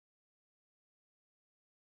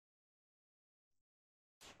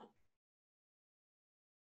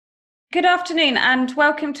Good afternoon and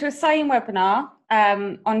welcome to a CIEEM webinar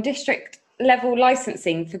on district level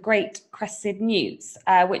licensing for Great Crested Newts,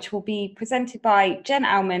 which will be presented by Jen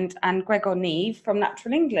Almond and Gregor Neve from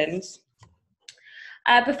Natural England.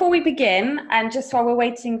 Before we begin, and just while we're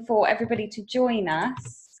waiting for everybody to join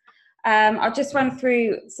us, I'll just run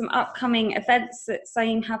through some upcoming events that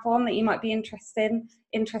CIEEM have on that you might be interested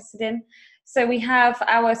in. So we have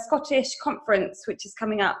our Scottish conference, which is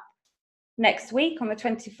coming up next week on the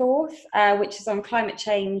 24th, which is on climate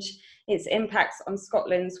change, its impacts on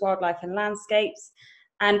Scotland's wildlife and landscapes.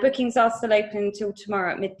 And bookings are still open until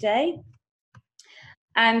tomorrow at midday.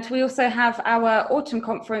 And we also have our autumn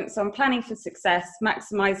conference on planning for success,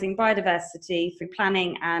 maximising biodiversity through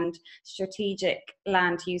planning and strategic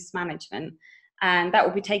land use management. And that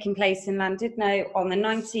will be taking place in Llandudno on the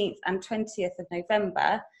 19th and 20th of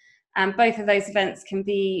November. And both of those events can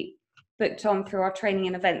be booked on through our training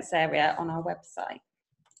and events area on our website.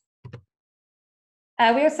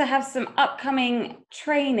 We also have some upcoming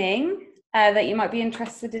training that you might be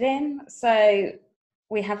interested in. So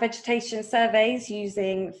we have vegetation surveys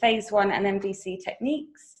using phase 1 and MDC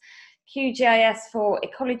techniques, QGIS for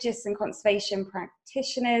ecologists and conservation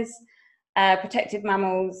practitioners, protected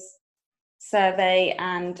mammals survey,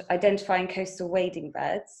 and identifying coastal wading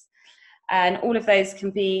birds. And all of those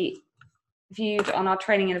can be viewed on our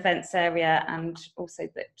training and events area and also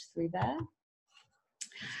booked through there.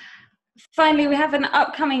 Finally, we have an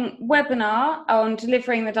upcoming webinar on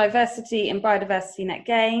delivering the diversity and biodiversity net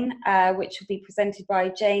gain, which will be presented by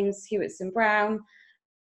James Hewitson-Brown,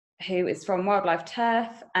 who is from Wildlife Turf,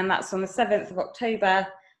 and that's on the 7th of October.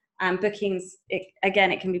 And bookings,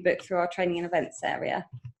 again, it can be booked through our training and events area.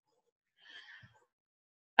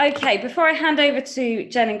 Okay, before I hand over to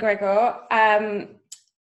Jen and Gregor,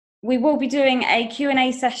 we will be doing a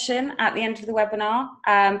Q&A session at the end of the webinar,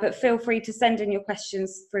 but feel free to send in your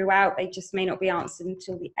questions throughout. They just may not be answered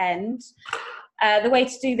until the end. The way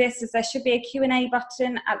to do this is there should be a Q&A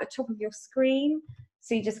button at the top of your screen.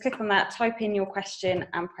 So you just click on that, type in your question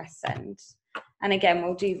and press send. And again,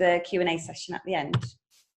 we'll do the Q&A session at the end.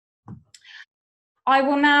 I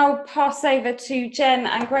will now pass over to Jen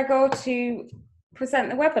and Gregor to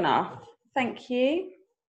present the webinar. Thank you.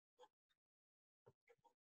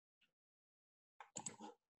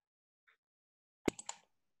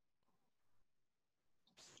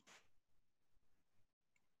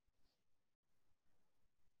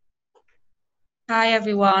 Hi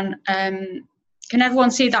everyone, can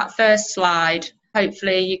everyone see that first slide?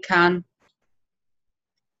 Hopefully you can.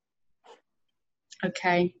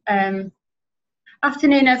 Okay,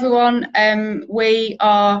 afternoon everyone. We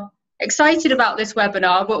are excited about this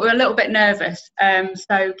webinar, but we're a little bit nervous.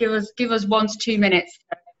 So give us 1 to 2 minutes.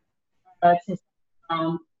 The first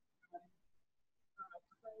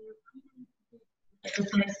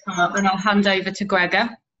part, then I'll hand over to Gregor.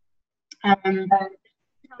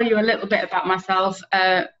 Tell you a little bit about myself.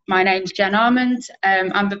 My name's Jen Almond.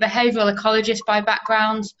 I'm a behavioural ecologist by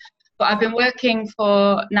background, but I've been working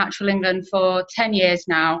for Natural England for 10 years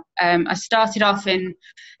now. I started off in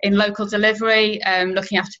local delivery,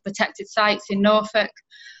 looking after protected sites in Norfolk,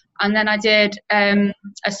 and then I did a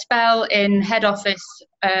spell in head office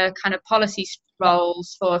kind of policy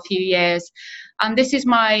roles for a few years. And this is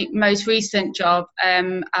my most recent job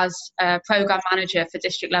as a programme manager for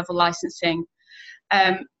district level licensing.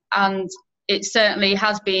 And it certainly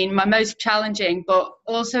has been my most challenging, but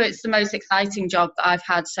also it's the most exciting job that I've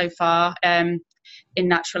had so far in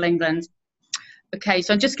Natural England. Okay,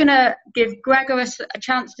 so I'm just going to give Gregor a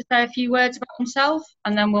chance to say a few words about himself,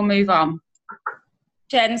 and then we'll move on.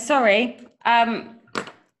 Jen, sorry,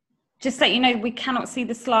 just let you know we cannot see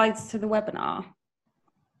the slides to the webinar.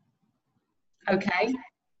 Okay.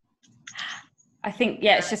 I think,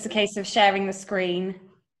 yeah, it's just a case of sharing the screen.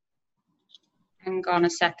 Hang on a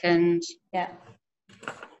second. Yeah.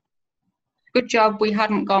 Good job we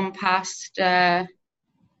hadn't gone past.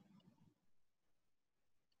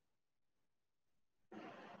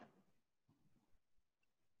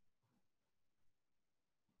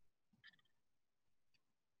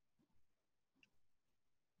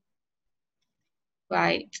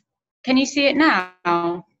 Right. Can you see it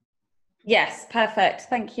now? Yes, perfect.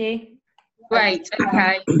 Thank you. Great.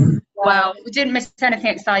 Okay. Well, we didn't miss anything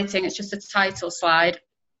exciting. It's just a title slide.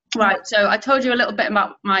 Right. So I told you a little bit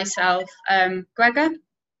about myself. Gregor?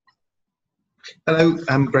 Hello,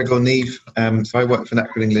 I'm Gregor Neve. So I work for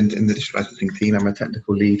Natural England in the district licensing team. I'm a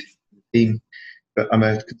technical lead in the team, but I'm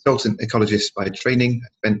a consultant ecologist by training. I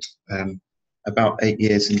spent about 8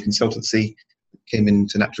 years in consultancy. Came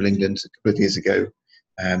into Natural England a couple of years ago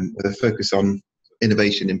with a focus on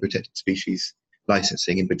innovation in protected species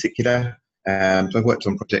licensing in particular. So I've worked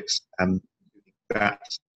on projects that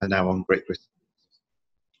are now on Great Crested.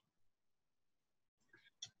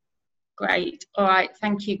 Great. All right.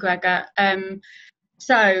 Thank you, Gregor.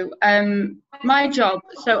 My job,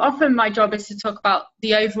 often my job is to talk about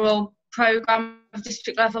the overall programme of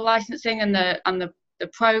district level licensing and the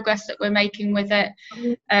progress that we're making with it.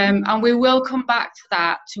 And we will come back to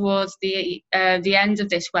that towards the end of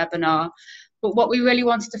this webinar. But what we really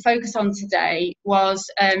wanted to focus on today was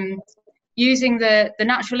using the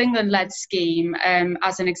Natural England-led scheme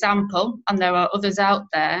as an example, and there are others out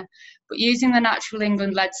there, but using the Natural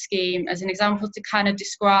England-led scheme as an example to kind of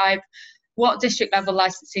describe what district level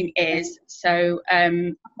licensing is, so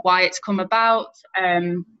why it's come about,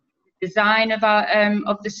 design of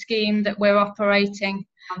the scheme that we're operating,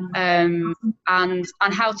 and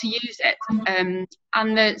how to use it,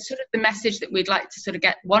 and the sort of the message that we'd like to sort of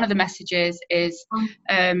get. One of the messages is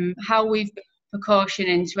how we've put precaution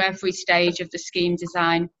into every stage of the scheme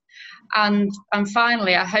design, and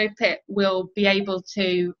finally, I hope it will be able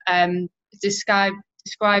to describe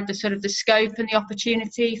the sort of the scope and the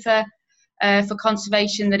opportunity for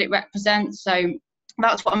conservation that it represents. So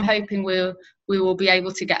that's what I'm hoping we will be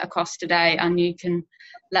able to get across today, and you can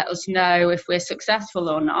let us know if we're successful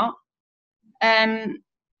or not. And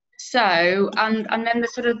then the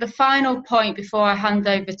sort of the final point before I hand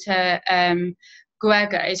over to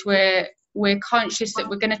Gregor is we're conscious that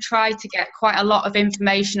we're going to try to get quite a lot of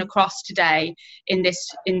information across today in this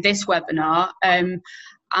webinar, and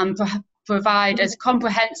provide as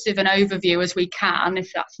comprehensive an overview as we can,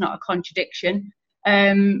 if that's not a contradiction.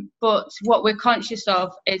 But what we're conscious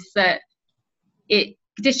of is that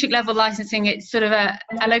district level licensing, it's sort of a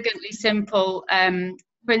elegantly simple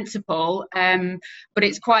principle, but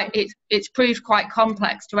it's proved quite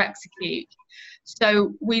complex to execute.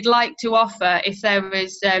 So we'd like to offer, if there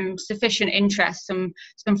is sufficient interest, some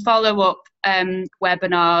follow-up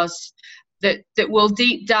webinars that will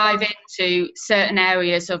deep dive into certain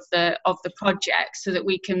areas of the project, so that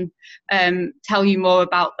we can tell you more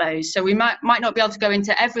about those. So we might not be able to go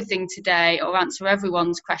into everything today or answer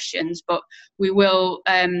everyone's questions, but we will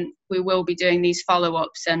be doing these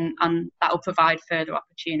follow-ups, and that will provide further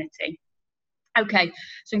opportunity. Okay,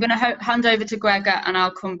 so I'm going to hand over to Gregor, and I'll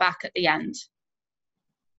come back at the end.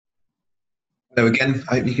 Hello again,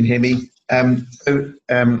 I hope you can hear me. I'm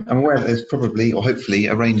aware that there's probably, or hopefully,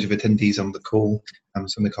 a range of attendees on the call,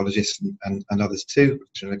 some ecologists and others too,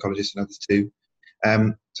 professional ecologists and others too.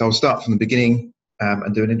 So I'll start from the beginning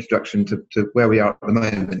and do an introduction to where we are at the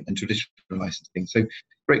moment in traditional licensing. So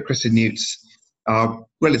Great Crested Newts are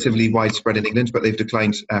relatively widespread in England, but they've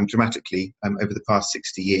declined dramatically over the past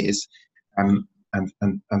 60 years. And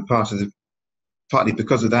partly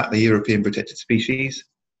because of that, they're European protected species,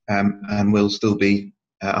 and will still be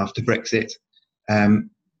after Brexit. And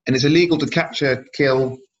it's illegal to capture,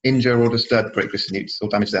 kill, injure or disturb Great Crested Newts or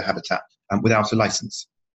damage their habitat without a licence.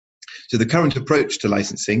 So the current approach to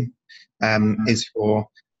licensing is for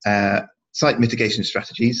site mitigation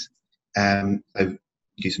strategies. So you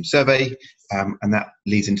do some survey, and that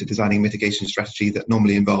leads into designing a mitigation strategy that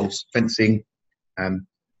normally involves fencing,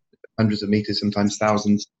 hundreds of metres, sometimes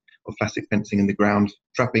thousands of plastic fencing in the ground,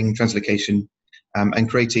 trapping, translocation, and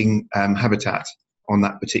creating habitat on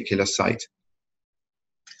that particular site.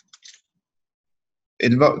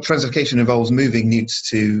 Translocation involves moving newts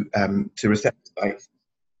to receptor sites,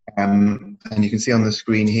 and you can see on the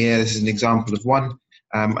screen here, this is an example of one,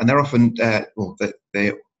 and they're often,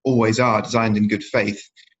 they always are designed in good faith,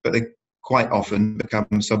 but they quite often become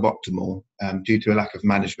suboptimal due to a lack of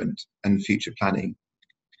management and future planning.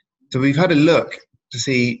 So we've had a look to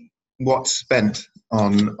see what's spent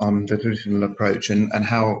on the traditional approach and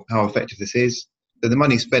how effective this is. So the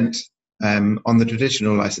money spent on the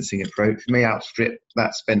traditional licensing approach may outstrip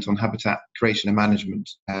that spent on habitat creation and management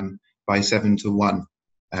by 7 to 1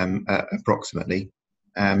 approximately.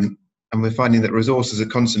 And we're finding that resources are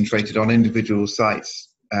concentrated on individual sites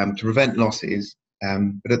to prevent losses,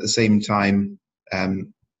 but at the same time,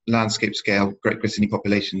 landscape scale Great Crested Newt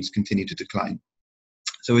populations continue to decline.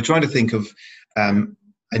 So we're trying to think of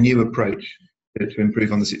a new approach to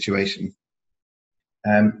improve on the situation.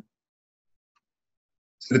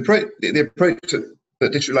 So the approach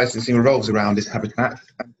that district licensing revolves around is habitat.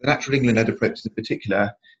 The Natural England-led approach in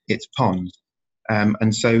particular, it's ponds.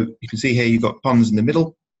 And so you can see here you've got ponds in the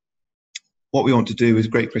middle. What we want to do with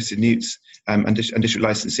Great Crested Newts and district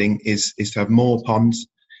licensing is to have more ponds,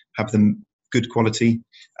 have them good quality,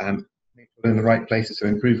 make sure they're in the right places, so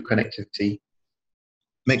improve connectivity,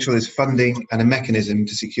 make sure there's funding and a mechanism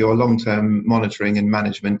to secure long-term monitoring and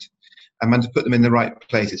management, and to put them in the right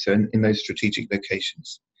places, so in those strategic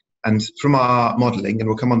locations. And from our modelling, and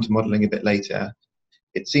we'll come on to modelling a bit later,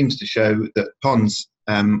 it seems to show that ponds,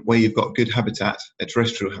 where you've got good habitat, a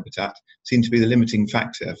terrestrial habitat, seem to be the limiting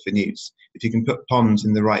factor for newts. If you can put ponds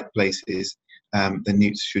in the right places, then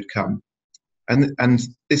newts should come. And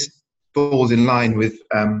this falls in line with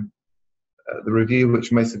the review,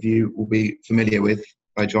 which most of you will be familiar with,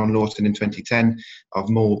 by John Lawton in 2010, of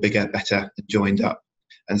more, bigger, better, joined up.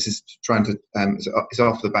 And this is trying to, it's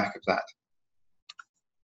off the back of that.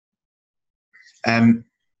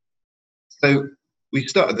 So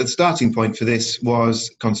the starting point for this was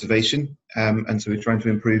conservation, and so we're trying to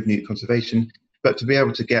improve newt conservation. But to be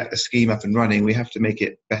able to get a scheme up and running, we have to make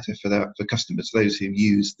it better for customers, those who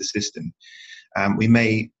use the system. We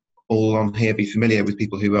may all on here be familiar with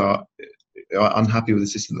people who are unhappy with the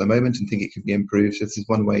system at the moment and think it can be improved. So this is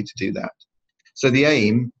one way to do that. So the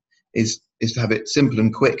aim is to have it simple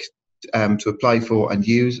and quick to apply for and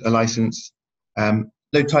use a license.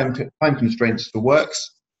 No time constraints for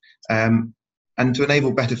works, and to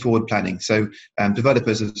enable better forward planning. So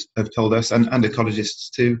developers have told us, and ecologists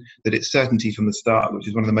too, that it's certainty from the start, which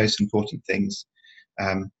is one of the most important things.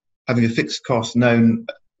 Having a fixed cost known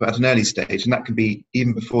at an early stage, and that can be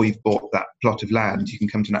even before you've bought that plot of land. You can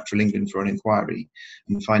come to Natural England for an inquiry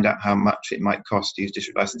and find out how much it might cost to use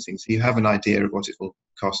district licensing, so you have an idea of what it will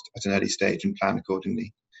cost at an early stage and plan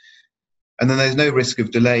accordingly. And then there's no risk of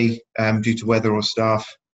delay due to weather or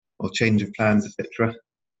staff or change of plans, etc.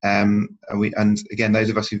 And again, those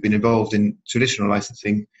of us who've been involved in traditional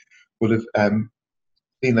licensing would have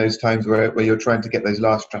seen those times where you're trying to get those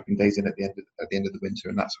last trapping days in at the end of the winter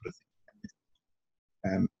and that sort of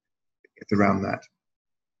thing. It's around that.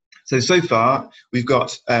 So far, we've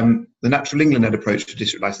got the Natural England approach to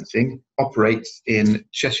district licensing operates in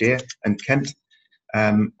Cheshire and Kent,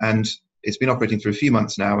 and it's been operating for a few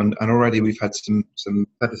months now, and already we've had some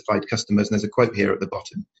satisfied customers, and there's a quote here at the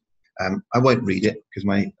bottom. I won't read it because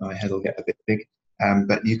my head will get a bit big,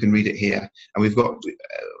 but you can read it here. And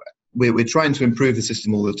we're trying to improve the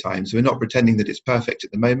system all the time, so we're not pretending that it's perfect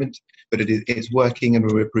at the moment, but it's working, and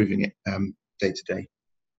we're improving it day to day.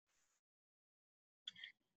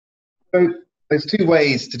 So there's two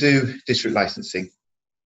ways to do district licensing.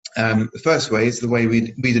 The first way is the way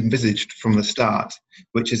we'd envisaged from the start,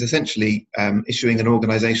 which is essentially issuing an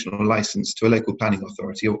organisational licence to a local planning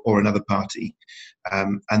authority or another party,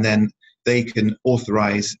 and then they can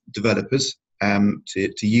authorise developers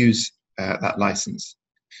to use that licence.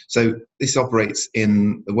 So this operates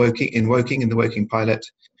in Woking, in the Woking pilot,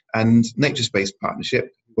 and Nature Space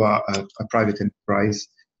Partnership, who are a private enterprise.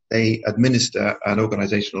 They administer an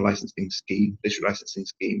organisational licensing scheme, district licensing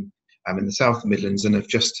scheme, in the South Midlands, and have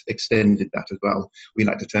just extended that as well. We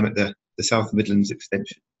like to term it the South Midlands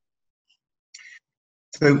extension.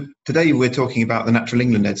 So today we're talking about the Natural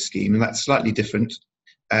England Ed scheme, and that's slightly different.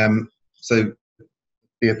 So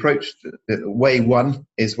the approach, way one,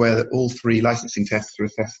 is where all three licensing tests are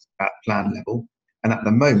assessed at plan level. And at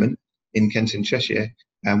the moment, in Kent and Cheshire,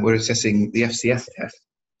 we're assessing the FCS test,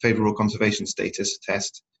 Favourable Conservation Status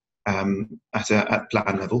test, at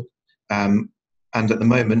plan level. And at the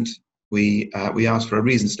moment, we asked for a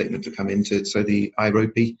reason statement to come into, so the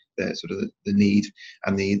IROPI, the sort of the need,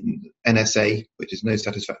 and the NSA, which is no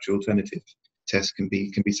satisfactory alternative test, can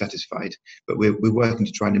be satisfied. But we're working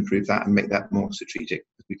to try and improve that and make that more strategic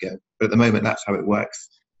as we go. But at the moment, that's how it works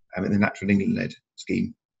in the Natural England-led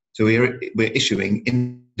scheme. So we're issuing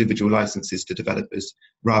individual licenses to developers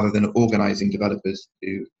rather than organising developers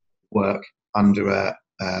to work under a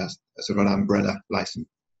sort of an umbrella license.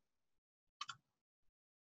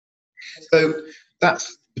 So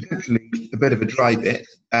that's potentially a bit of a dry bit.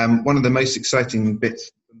 One of the most exciting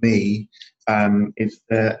bits for me is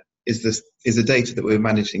the data that we're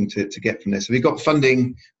managing to get from this. So we got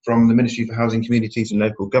funding from the Ministry for Housing, Communities and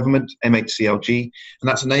Local Government, MHCLG, and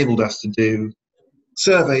that's enabled us to do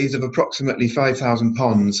surveys of approximately 5,000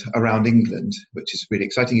 ponds around England, which is really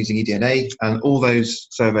exciting, using eDNA, and all those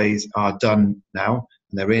surveys are done now,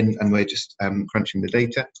 and they're in, and we're just crunching the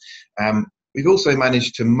data. We've also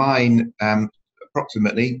managed to mine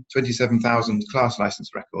approximately 27,000 class license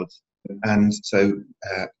records, and so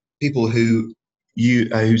people who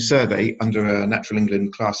survey under a Natural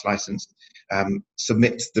England class license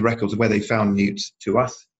submit the records of where they found newts to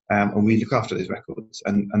us, and we look after those records.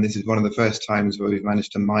 And this is one of the first times where we've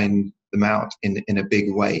managed to mine them out in a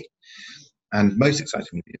big way. And most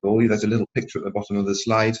excitingly of all, there's a little picture at the bottom of the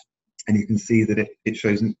slide, and you can see that it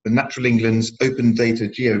shows the Natural England's Open Data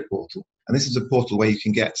Geo Portal. And this is a portal where you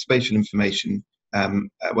can get spatial information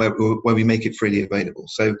where we make it freely available.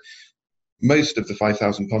 So most of the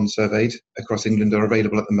 5,000 ponds surveyed across England are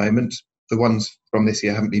available at the moment. the ones from this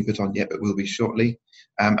year haven't been put on yet, but will be shortly.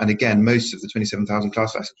 And again, most of the 27,000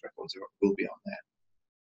 class license records will be on there.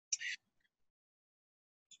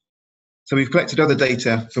 So we've collected other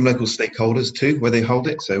data from local stakeholders too, where they hold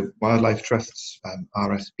it. So wildlife trusts,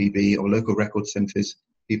 RSPB or local record centres,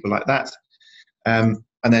 people like that. And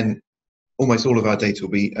then almost all of our data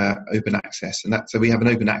will be open access. And so we have an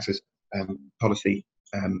open access policy,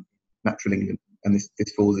 Natural England, and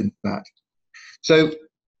this falls into that. So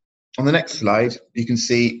on the next slide, you can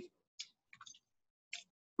see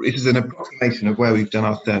it is an approximation of where we've done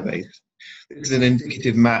our surveys. This is an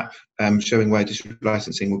indicative map showing where district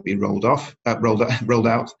licensing will be rolled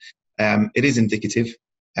out. It is indicative,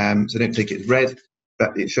 so don't take it as read,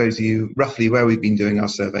 but it shows you roughly where we've been doing our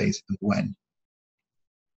surveys and when.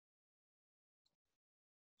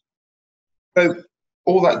 So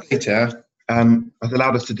all that data has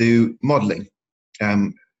allowed us to do modelling,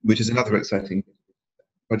 which is another exciting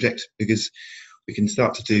project because we can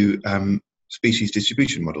start to do species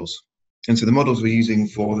distribution models. And so the models we're using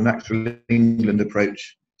for the Natural England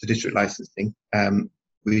approach to district licensing,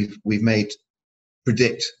 we've made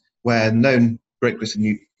predict where known great Crested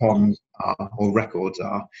Newt ponds are or records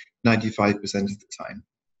are 95% of the time.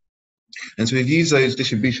 And so we've used those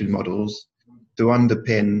distribution models to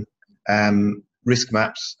underpin risk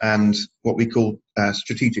maps and what we call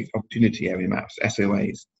strategic opportunity area maps,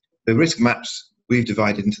 SOAs. The risk maps we've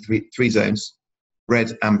divided into three zones: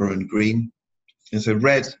 red, amber and green. And so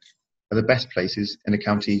red are the best places in a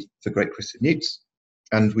county for great Crested Newts,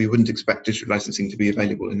 and we wouldn't expect district licensing to be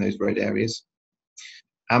available in those red areas.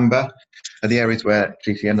 Amber are the areas where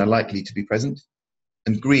GCN are likely to be present,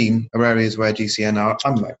 and green are areas where GCN are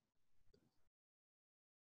unlikely.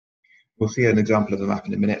 We'll see an example of the map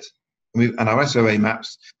in a minute. And our SOA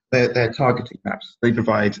maps, they're targeting maps. They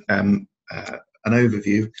provide an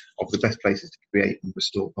overview of the best places to create and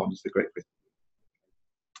restore ponds for great Crested.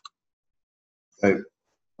 So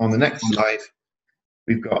on the next slide,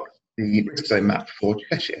 we've got the risk zone map for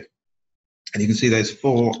Cheshire. And you can see there's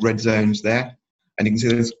 4 red zones there. And you can see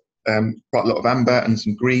there's quite a lot of amber and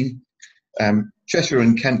some green. Cheshire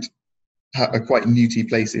and Kent are quite newty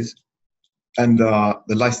places. And the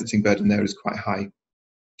licensing burden there is quite high.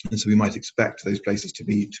 And so we might expect those places to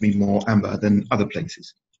be more amber than other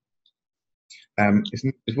places.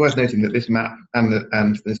 It's worth noting that this map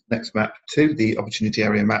and this next map too, the opportunity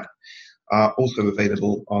area map, are also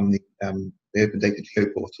available on the Open Data Geo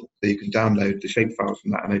portal. So you can download the shapefile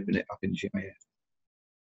from that and open it up in GIS.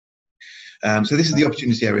 So this is the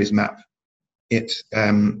opportunity areas map.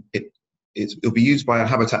 It'll be used by our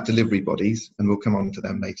habitat delivery bodies, and we'll come on to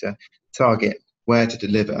them later, target where to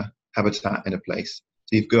deliver habitat in a place.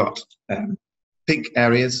 So you've got pink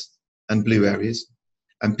areas and blue areas.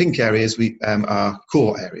 And pink areas are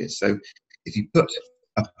core areas. So if you put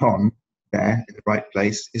a pond there in the right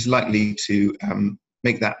place, is likely to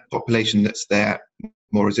make that population that's there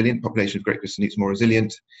more resilient, population of great Crested Newts more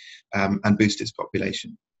resilient, and boost its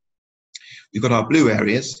population. We've got our blue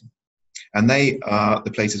areas, and they are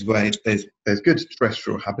the places where there's good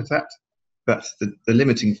terrestrial habitat, but the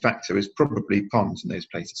limiting factor is probably ponds in those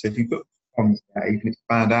places. So if you put ponds there, you can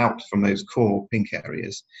expand out from those core pink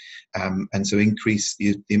areas, and so increase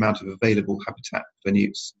the amount of available habitat for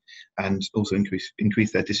newts, and also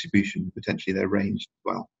increase their distribution, potentially their range as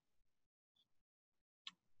well.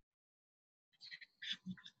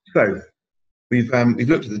 So we've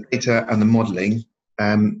looked at the data and the modelling.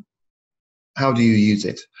 How do you use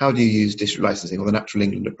it? How do you use district licensing, or the Natural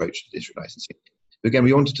England approach to district licensing? So again,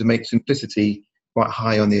 we wanted to make simplicity quite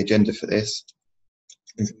high on the agenda for this.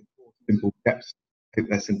 And some simple steps. I hope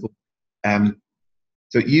they're simple.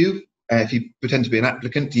 So if you pretend to be an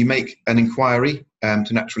applicant, you make an inquiry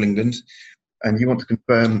to Natural England, and you want to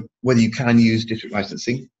confirm whether you can use district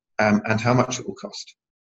licensing and how much it will cost.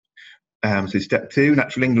 So step 2,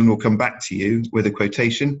 Natural England will come back to you with a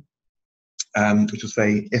quotation, which will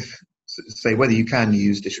say whether you can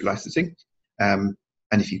use district licensing, and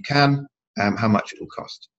if you can, how much it will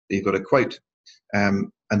cost. So you've got a quote,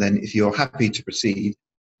 and then if you're happy to proceed,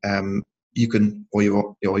 you can, or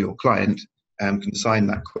your client can sign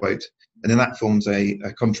that quote, and then that forms a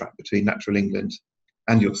contract between Natural England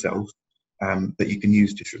and yourself that you can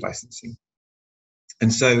use district licensing.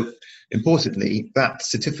 And so, importantly, that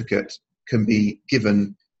certificate can be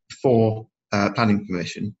given for planning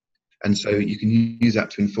permission, and so you can use that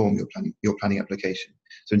to inform your planning application.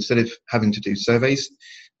 So instead of having to do surveys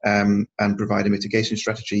and provide a mitigation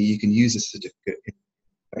strategy, you can use a certificate in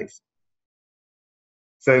place.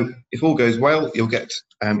 So if all goes well, you'll get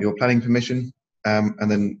your planning permission, and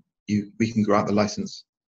then we can grant the license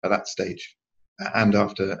at that stage, and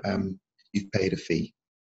after you've paid a fee.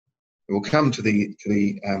 We'll come to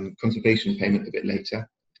the conservation payment a bit later,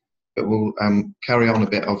 but we'll carry on a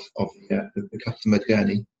bit of the customer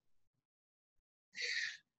journey.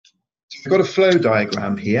 So we've got a flow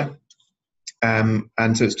diagram here, and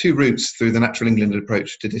so it's 2 routes through the Natural England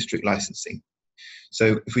approach to district licensing.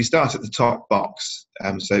 So if we start at the top box,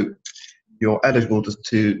 so you're eligible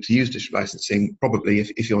to use district licensing probably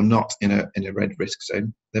if you're not in a red risk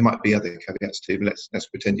zone. There might be other caveats too, but let's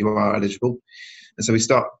pretend you are eligible. And so we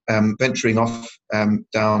start venturing off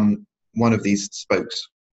down one of these spokes.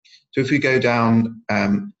 So if we go down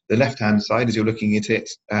the left-hand side as you're looking at it,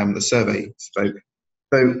 the survey spoke.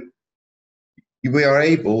 So we are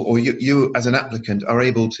able, or you as an applicant are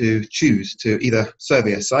able to choose to either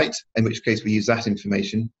survey a site, in which case we use that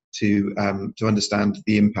information to understand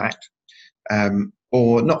the impact,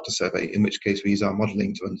 or not to survey, in which case we use our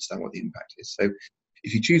modelling to understand what the impact is. So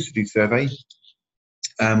if you choose to do survey,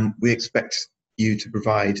 we expect you to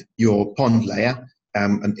provide your pond layer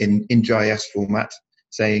in GIS format,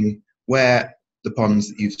 saying where the ponds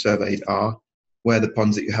that you've surveyed are, where the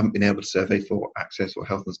ponds that you haven't been able to survey for access or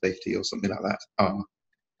health and safety or something like that are,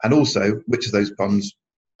 and also which of those ponds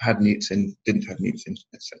had newts in, didn't have newts in,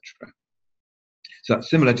 etc. So that's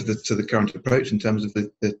similar to the current approach in terms of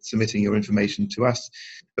the submitting your information to us,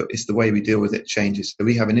 but it's the way we deal with it changes. So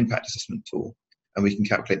we have an impact assessment tool, and we can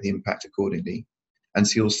calculate the impact accordingly. And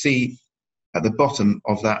so you'll see at the bottom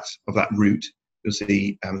of that route, you'll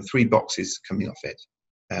see 3 boxes coming off it: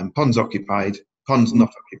 ponds occupied, ponds not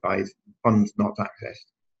occupied, ponds not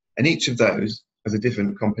accessed, and each of those has a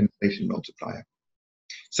different compensation multiplier.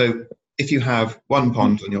 So if you have 1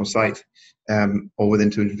 pond on your site, or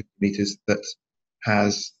within 250 metres, that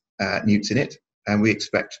has newts in it, and we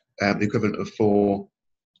expect the equivalent of 4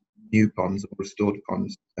 new ponds or restored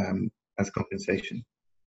ponds as compensation.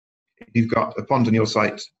 If you've got a pond on your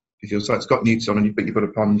site, if your site's got newts on, but you've got a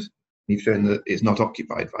pond and you've shown that it's not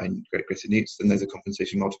occupied by great Crested newts, then there's a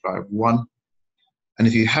compensation multiplier of 1. And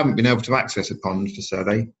if you haven't been able to access a pond for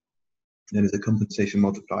survey, then there's a compensation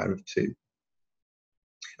multiplier of 2.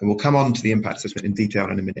 And we'll come on to the impact assessment in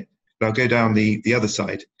detail in a minute. But I'll go down the other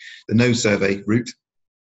side, the no survey route.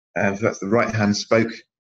 So that's the right-hand spoke.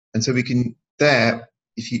 And so we can there,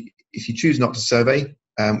 if you choose not to survey,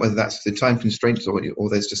 whether that's the time constraints or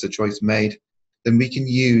there's just a choice made, then we can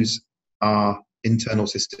use our internal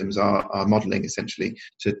systems, our modelling essentially,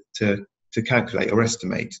 to calculate or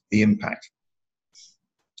estimate the impact.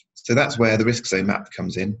 So that's where the risk zone map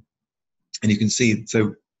comes in. And you can see,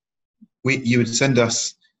 so you would send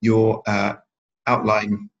us your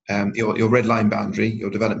outline, your red line boundary, your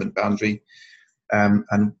development boundary,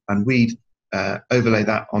 and we'd overlay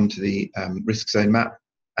that onto the risk zone map.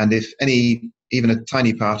 And if even a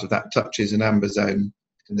tiny part of that touches an amber zone,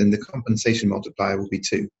 then the compensation multiplier will be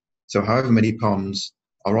 2. So however many ponds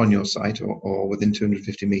are on your site or within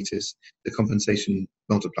 250 metres, the compensation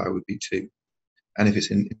multiplier would be 2. And if it's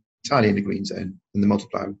entirely in the green zone, then the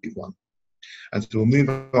multiplier would be 1. And so we'll move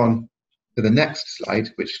on to the next slide,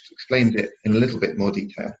 which explains it in a little bit more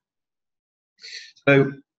detail. So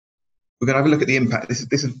we're going to have a look at the impact. This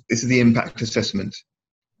is the impact assessment.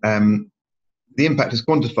 The impact is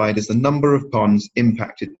quantified as the number of ponds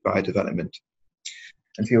impacted by development.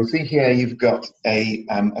 And so you'll see here you've got a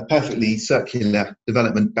perfectly circular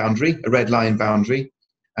development boundary, a red line boundary,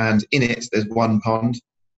 and in it there's 1 pond.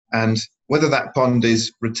 And whether that pond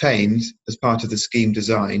is retained as part of the scheme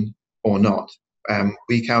design or not,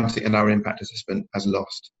 we count it in our impact assessment as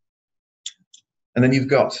lost. And then you've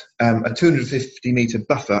got a 250 metre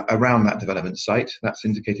buffer around that development site. That's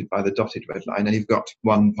indicated by the dotted red line, and you've got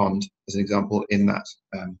 1 pond as an example in that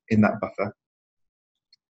buffer.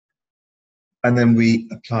 And then we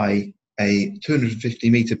apply a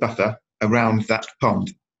 250 metre buffer around that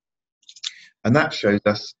pond, and that shows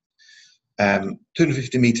us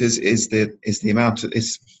 250 metres is the amount,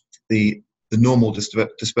 is the normal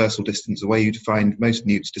dispersal distance, the way you'd find most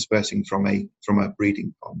newts dispersing from a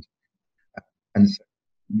breeding pond. And so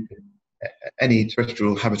any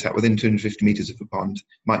terrestrial habitat within 250 metres of a pond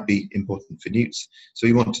might be important for newts. So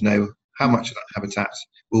we want to know how much of that habitat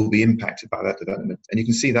will be impacted by that development. And you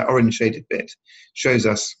can see that orange shaded bit shows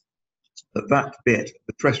us that bit,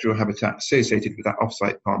 the terrestrial habitat associated with that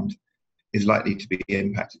off-site pond, is likely to be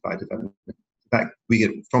impacted by development.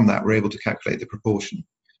 From that, we're able to calculate the proportion.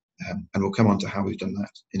 And we'll come on to how we've done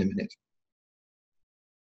that in a minute.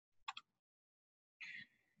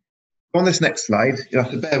 On this next slide, you'll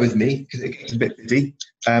have to bear with me because it gets a bit busy.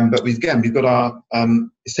 But we've got our,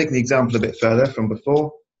 it's taking the example a bit further from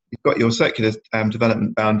before. You've got your circular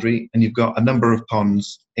development boundary, and you've got a number of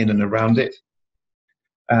ponds in and around it.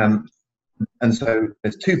 And so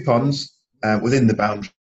there's 2 ponds within the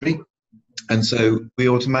boundary, And so we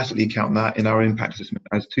automatically count that in our impact assessment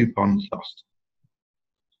as 2 ponds lost.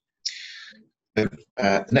 So,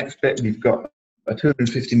 the next bit, we've got a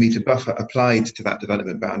 250-metre buffer applied to that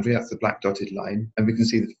development boundary. That's the black dotted line, and we can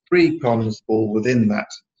see that 3 ponds fall within that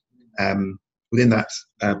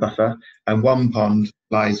buffer, and 1 pond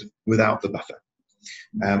lies without the buffer.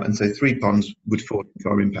 And so 3 ponds would fall into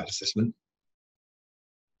our impact assessment.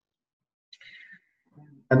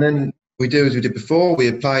 And then we do as we did before, we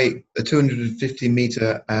apply a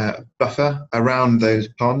 250-metre buffer around those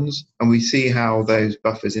ponds, and we see how those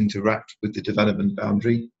buffers interact with the development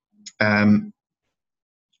boundary. And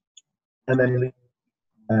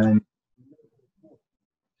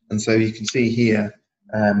so you can see here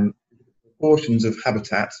portions of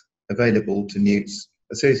habitat available to newts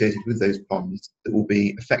associated with those ponds that will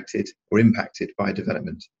be affected or impacted by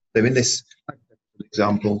development. So in this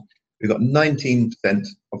example, we've got 19%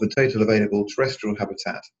 of the total available terrestrial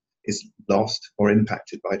habitat is lost or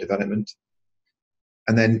impacted by development.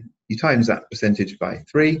 And then you times that percentage by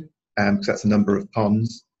 3, because that's the number of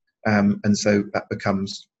ponds. And so that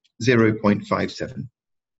becomes 0.57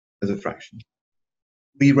 as a fraction.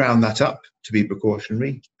 We round that up to be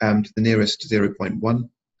precautionary to the nearest 0.1.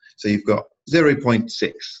 So you've got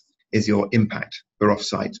 0.6 is your impact for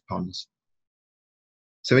off-site ponds.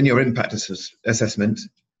 So in your impact assessment,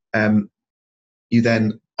 you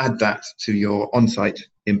then add that to your on-site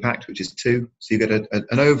impact, which is 2. So you get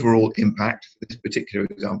an overall impact for this particular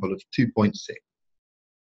example of 2.6.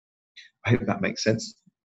 I hope that makes sense.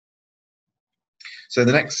 So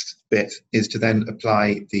the next bit is to then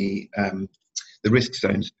apply the risk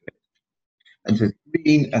zones. And so the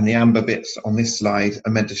green and the amber bits on this slide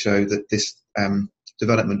are meant to show that this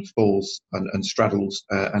development falls and straddles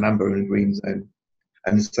an amber and green zone.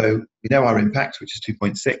 And so we know our impact, which is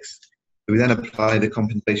 2.6. So we then apply the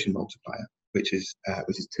compensation multiplier, which is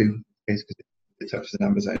 2, because it touches an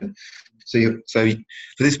amber zone. So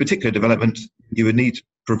for this particular development, you would need to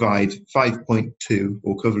provide 5.2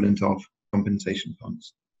 or equivalent of compensation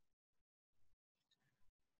ponds.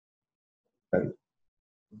 So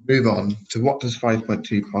move on to what does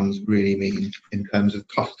 5.2 ponds really mean in terms of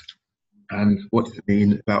cost, and what does it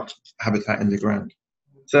mean about habitat in the ground.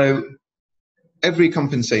 So every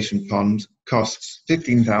compensation pond costs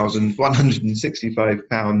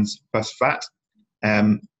 £15,165 plus VAT.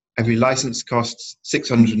 Every licence costs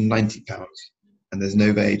 £690, and there's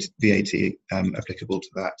no VAT applicable to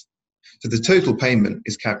that. So the total payment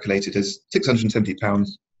is calculated as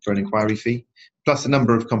 £670 for an inquiry fee, plus the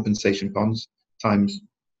number of compensation ponds times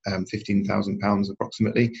 £15,000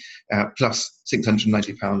 approximately, plus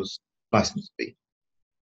 £690 licence fee.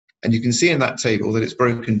 And you can see in that table that it's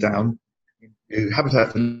broken down into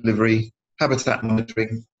habitat delivery, habitat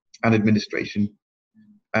monitoring, and administration.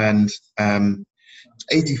 And 85%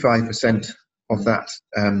 of that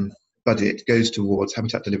budget goes towards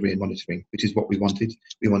habitat delivery and monitoring, which is what we wanted.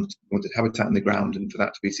 We wanted habitat in the ground, and for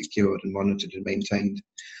that to be secured and monitored and maintained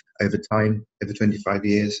over time, over 25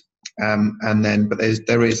 years. But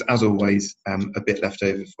there is, as always, a bit left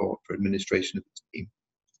over for administration of the scheme.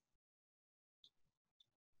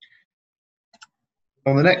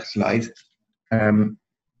 On the next slide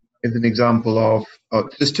is an example of,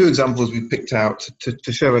 there's 2 examples we picked out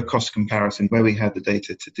to show a cost comparison where we had the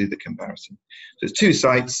data to do the comparison. So there's 2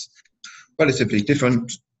 sites, relatively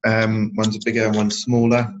different. One's bigger, one's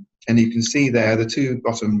smaller. And you can see there, the 2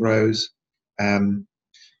 bottom rows, the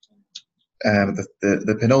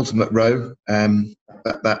penultimate row,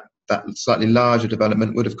 that slightly larger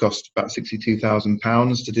development would have cost about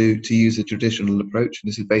 £62,000 to use the traditional approach. And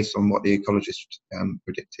this is based on what the ecologist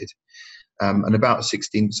predicted. And about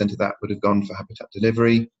 16% of that would have gone for habitat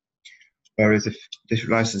delivery, whereas if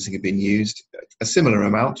district licensing had been used, a similar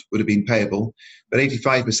amount would have been payable, but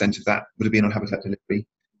 85% of that would have been on habitat delivery,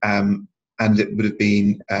 and it would have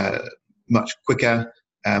been much quicker,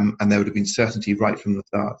 and there would have been certainty right from the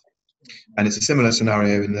start. And it's a similar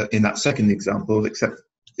scenario in that second example, except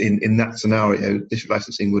in that scenario, district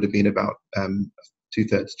licensing would have been about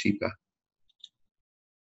 2/3 cheaper.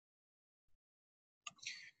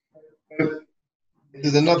 This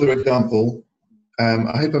is another example.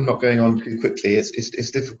 I hope I'm not going on too quickly.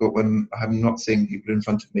 It's difficult when I'm not seeing people in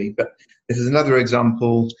front of me, but this is another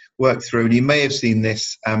example worked through, and you may have seen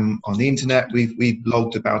this on the internet. We've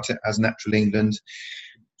blogged about it as Natural England.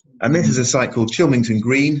 And this is a site called Chilmington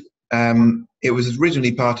Green. It was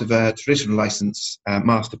originally part of a traditional licence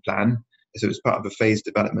master plan, so it was part of a phased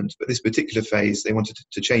development. But this particular phase, they wanted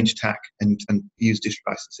to change tack and use district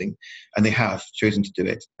licensing, and they have chosen to do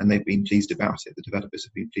it, and they've been pleased about it. The developers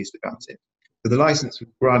have been pleased about it. So the licence was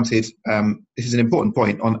granted. This is an important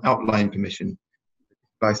point on outline permission.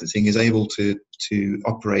 licensing is able to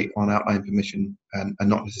operate on outline permission and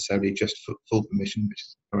not necessarily just full permission, which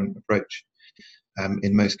is the current approach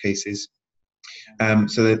in most cases.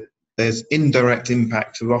 So that there's indirect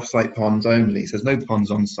impact to off-site ponds only. So there's no ponds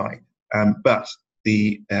on site, but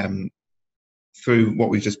the through what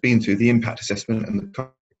we've just been through, the impact assessment and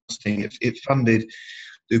the costing, it funded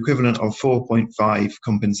the equivalent of 4.5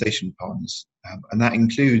 compensation ponds, and that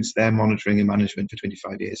includes their monitoring and management for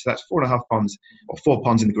 25 years. So that's 4.5 ponds, or 4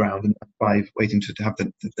 ponds in the ground, and 5 waiting to have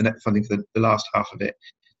the net funding for the last half of it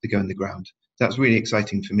to go in the ground. So that's really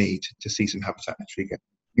exciting for me to see some habitat actually go.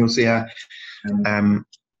 You'll see a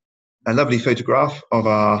lovely photograph of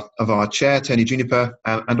our chair, Tony Juniper,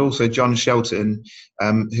 and also John Shelton,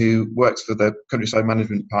 who works for the Countryside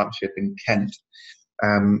Management Partnership in Kent.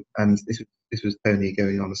 And this was Tony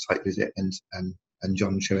going on a site visit and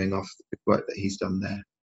John showing off the work that he's done there.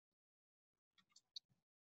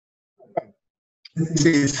 This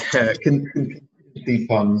is contingency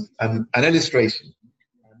ponds, an illustration.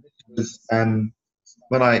 This was,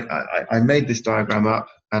 when I made this diagram up,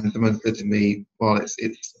 and someone said to me, well, it's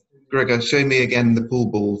Gregor, show me again the pool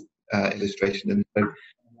ball illustration. And so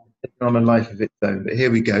it's on a life of its own, but here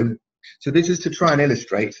we go. So this is to try and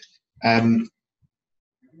illustrate,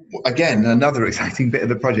 again, another exciting bit of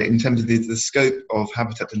the project in terms of the scope of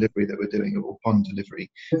habitat delivery that we're doing, or pond delivery.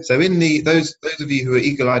 So in those of you who are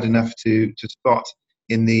eagle-eyed enough to spot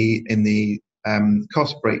in the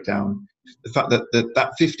cost breakdown, the fact that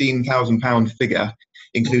that £15,000 figure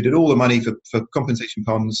included all the money for compensation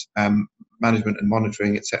ponds, management and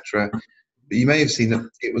monitoring, etc. But you may have seen that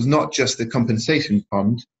it was not just the compensation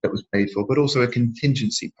pond that was paid for, but also a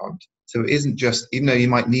contingency pond. So it isn't just, even though you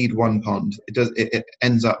might need 1 pond, it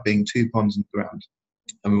ends up being 2 ponds in the ground.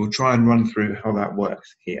 And we will try and run through how that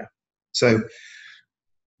works here. So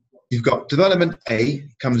you've got development A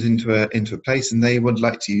comes into a place, and they would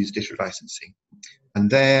like to use district licensing. And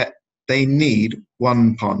they need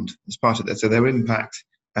 1 pond as part of that. So their impact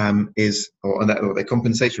or their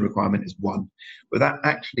compensation requirement is 1. But that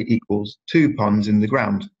actually equals 2 ponds in the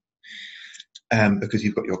ground, because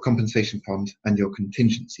you've got your compensation pond and your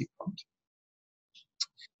contingency pond.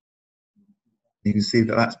 You can see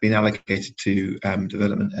that that's been allocated to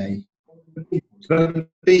development A. Development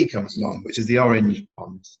B comes along, which is the orange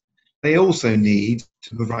ponds. They also need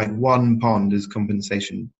to provide 1 pond as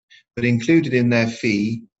compensation, but included in their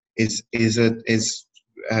fee is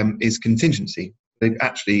contingency.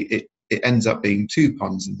 Actually, it ends up being 2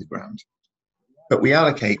 ponds in the ground. But we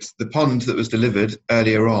allocate the pond that was delivered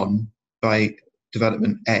earlier on by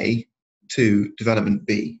development A to development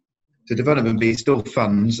B. So development B still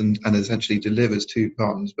funds and essentially delivers 2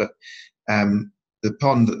 ponds, but the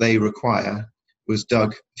pond that they require was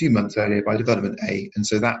dug a few months earlier by development A, and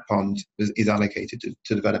so that pond is allocated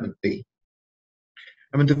to development B.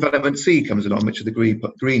 And when development C comes along, which are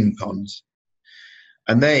the green ponds,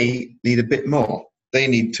 and they need a bit more. They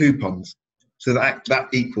need 2 ponds. So that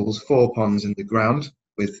equals 4 ponds in the ground,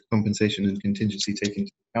 with compensation and contingency taken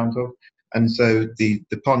into account of. And so the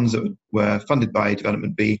ponds that were funded by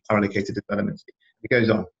development B are allocated to development C. It goes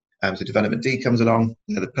on. So development D comes along,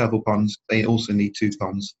 the purple ponds, they also need 2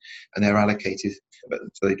 ponds, and they're allocated.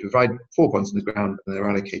 So they provide 4 ponds in the ground, and they're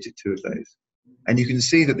allocated 2 of those. And you can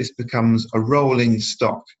see that this becomes a rolling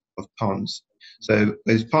stock of ponds. So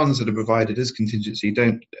those ponds that are provided as contingency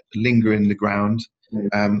don't linger in the ground.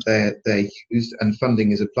 They're used, and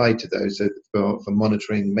funding is applied to those. So for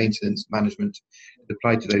monitoring, maintenance, management, it's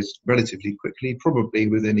applied to those relatively quickly, probably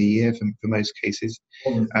within a year for most cases.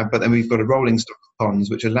 But then we've got a rolling stock of ponds,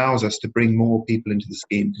 which allows us to bring more people into the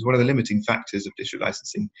scheme. Because one of the limiting factors of district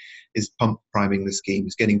licensing is pump priming the scheme,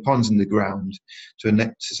 is getting ponds in the ground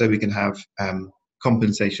so we can have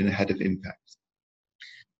compensation ahead of impact.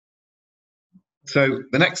 So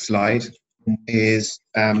the next slide is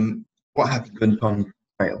what happens when ponds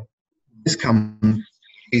fail. This comes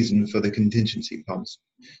reason for the contingency ponds.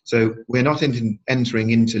 So we're not entering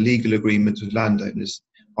into legal agreements with landowners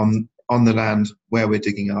on the land where we're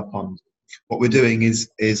digging our ponds. What we're doing is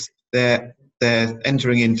they're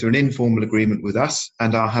entering into an informal agreement with us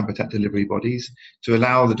and our habitat delivery bodies to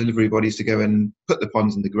allow the delivery bodies to go and put the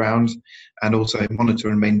ponds in the ground and also monitor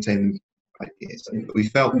and maintain them for 5 years. But we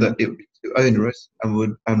felt that it would be too onerous and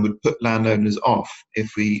would put landowners off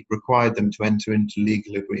if we required them to enter into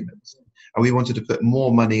legal agreements. And we wanted to put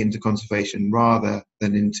more money into conservation rather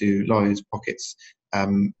than into lawyers' pockets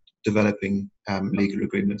developing legal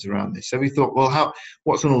agreements around this. So we thought, well,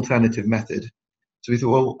 what's an alternative method? So we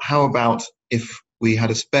thought, well, how about if we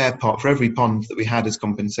had a spare pot for every pond that we had as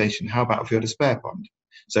compensation? How about if we had a spare pond?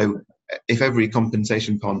 So if every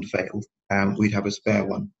compensation pond failed, we'd have a spare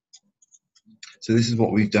one. So this is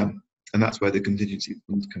what we've done, and that's where the contingency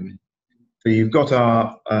funds come in. So you've got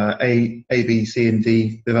our A, B, C, and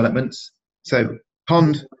D developments. So the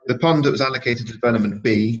pond that was allocated to development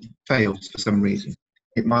B fails for some reason.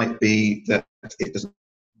 It might be that it doesn't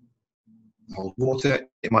hold water.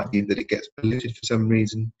 It might be that it gets polluted for some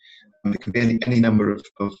reason. It can be any number of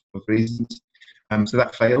reasons. So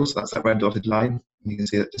that fails. That's that red dotted line. You can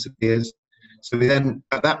see that disappears. So we then,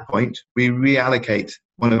 at that point, we reallocate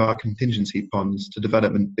one of our contingency ponds to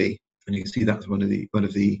development B, and you can see that's one of the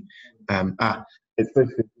it's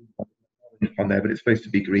supposed to be on there, but it's supposed to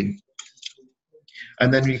be green.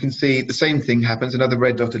 And then you can see the same thing happens. Another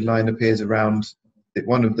red dotted line appears around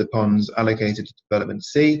one of the ponds allocated to development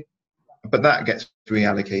C, but that gets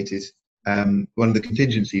reallocated. One of the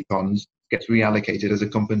contingency ponds gets reallocated as a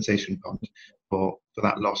compensation pond for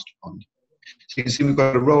that lost pond. So you can see we've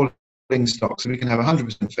got a rolling stock, so we can have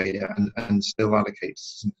 100% failure and still allocate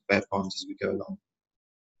some spare ponds as we go along.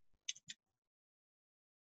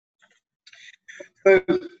 So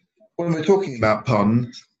when we're talking about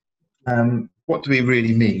ponds, what do we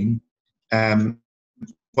really mean?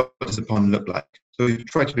 What does a pond look like? So we've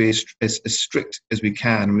tried to be as strict as we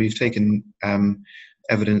can. We've taken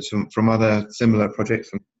evidence from other similar projects,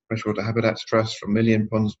 from Freshwater Habitats Trust, from Million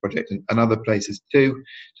Ponds Project, and other places too,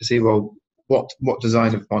 to see, well, what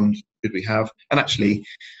design of pond should we have? And actually,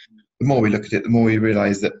 the more we look at it, the more we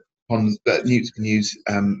realise that newts can use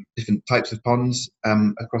different types of ponds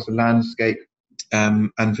across the landscape,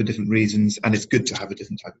 and for different reasons, and it's good to have a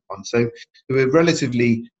different type of pond. So we're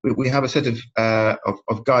we have a set of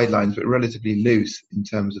guidelines, but relatively loose in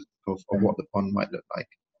terms of what the pond might look like.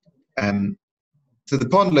 So the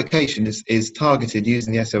pond location is targeted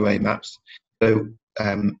using the SOA maps. So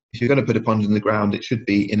if you're going to put a pond in the ground, it should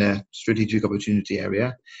be in a strategic opportunity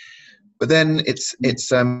area. But then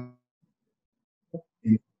so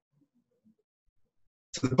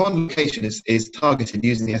the pond location is targeted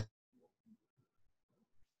using the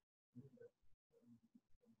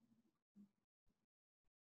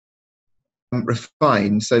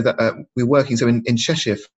refined, so that we're working. So in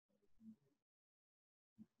Cheshire,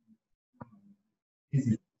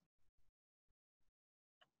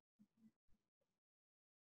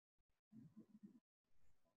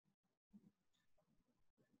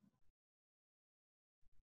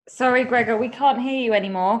 Sorry, Gregor, we can't hear you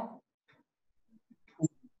anymore.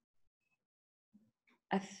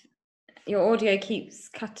 Your audio keeps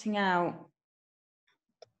cutting out.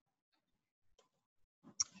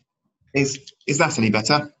 Is that any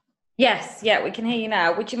better? Yes, yeah, we can hear you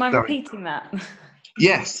now. Would you mind repeating that?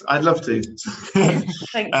 Yes, I'd love to.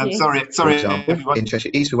 Thank you. Sorry, everyone in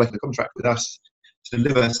Cheshire East, we're working a contract with us to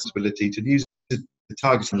deliver accessibility to use the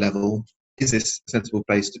targeting level. Is this a sensible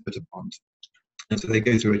place to put a pond? And so they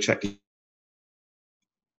go through a checklist.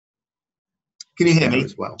 Can you hear me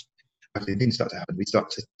as well? Actually, things start to happen. We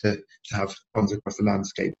start to have ponds across the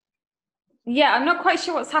landscape. Yeah, I'm not quite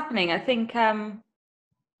sure what's happening. I think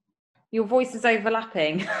your voice is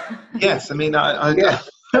overlapping. Yes, I mean, it's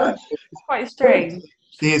quite strange.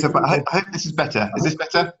 I hope this is better. Is this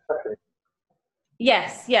better?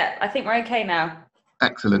 Yes, yeah, I think we're okay now.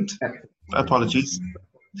 Excellent. Apologies.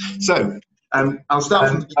 So I'll start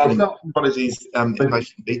from the beginning. Apologies if I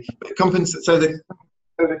should be. So the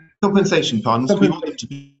compensation ponds, we want them to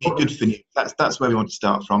be good for you. That's where we want to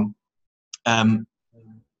start from. And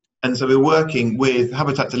so we're working with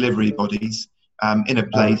habitat delivery bodies in a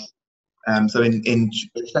place. So in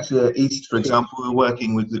Cheshire East, for example, we're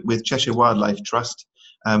working with Cheshire Wildlife Trust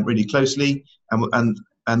really closely, and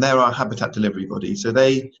they're our habitat delivery body. So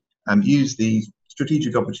they use the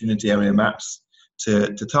strategic opportunity area maps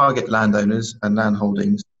to target landowners and land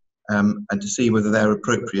holdings, and to see whether they're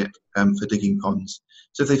appropriate for digging ponds.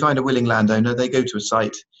 So if they find a willing landowner, they go to a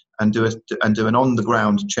site and do an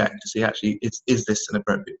on-the-ground check to see, actually, is this an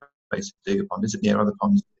appropriate place to dig a pond? Is it near other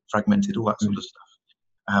ponds, fragmented, all that sort of stuff.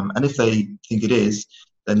 And if they think it is,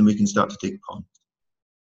 then we can start to dig ponds.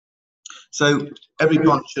 So every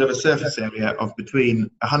pond should have a surface area of between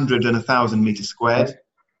 100 and 1,000 metres squared.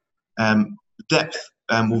 The depth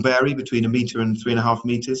will vary between 1 metre and 3.5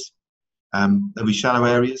 metres. There'll be shallow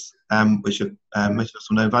areas, which are, most of us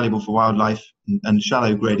will know, valuable for wildlife, and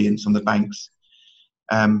shallow gradients on the banks.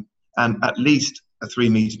 And at least a 3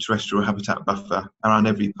 metre terrestrial habitat buffer around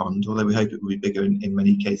every pond, although we hope it will be bigger in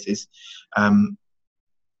many cases. And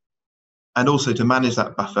also to manage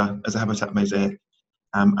that buffer as a habitat mosaic,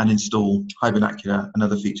 and install hibernacular and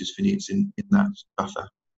other features for newts in that buffer.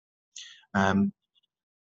 And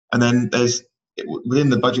then there's, within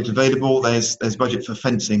the budget available, there's budget for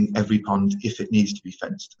fencing every pond if it needs to be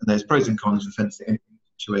fenced. And there's pros and cons for fencing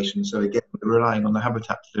situation. So again, we're relying on the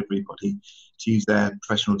habitat delivery body to use their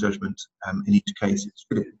professional judgment in each case.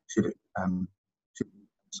 Should it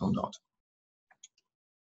or not.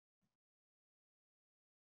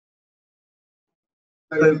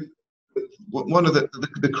 So one of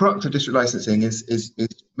the crux of district licensing is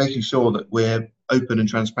making sure that we're open and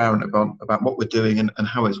transparent about what we're doing and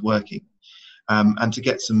how it's working, and to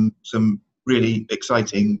get some really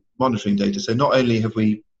exciting monitoring data. So not only have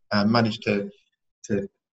we managed to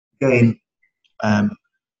gain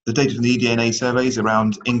the data from the eDNA surveys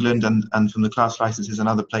around England and from the class licenses and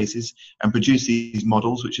other places, and produce these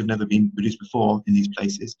models which have never been produced before in these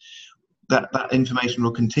places, that information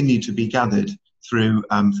will continue to be gathered through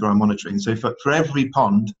our monitoring. So for every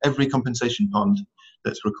pond, every compensation pond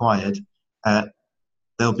that's required,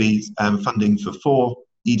 there'll be funding for 4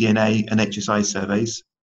 eDNA and HSI surveys,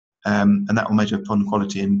 and that will measure pond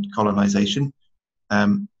quality and colonisation.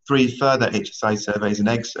 3 further HSI surveys and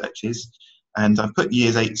egg searches, and I've put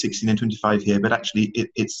years 8, 16 and 25 here, but actually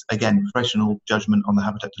it's again professional judgment on the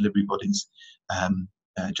habitat delivery bodies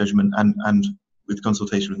judgment and with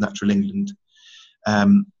consultation with Natural England.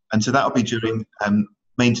 And so that'll be during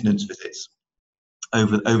maintenance visits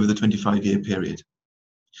over the 25-year period.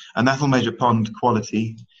 And that'll measure pond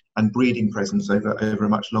quality and breeding presence over a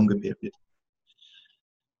much longer period.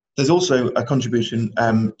 There's also a contribution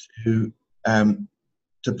to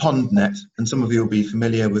PondNet, and some of you will be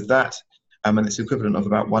familiar with that. And it's the equivalent of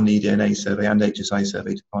about 1 eDNA survey and HSI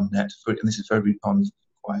survey to PondNet, and this is for every pond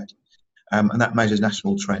required. And that measures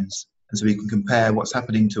national trends. And so we can compare what's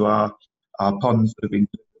happening to our ponds that have been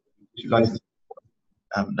licensed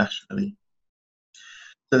nationally.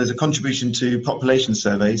 So there's a contribution to population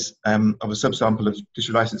surveys of a subsample of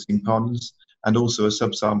district licensing ponds and also a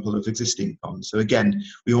subsample of existing ponds. So again,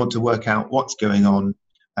 we want to work out what's going on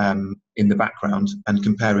in the background and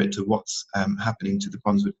compare it to what's happening to the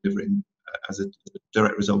ponds we're delivering as a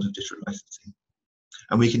direct result of district licensing.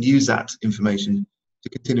 And we can use that information to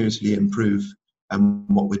continuously improve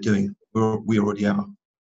what we're doing. We already are.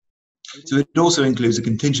 So it also includes a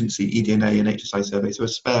contingency eDNA and HSI survey, so a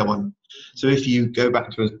spare one. So if you go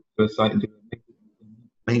back to a site and do a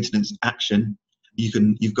maintenance action,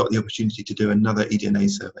 you've got the opportunity to do another eDNA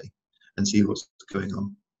survey and see what's going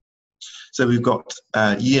on. So we've got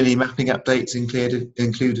yearly mapping updates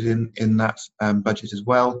included in that budget as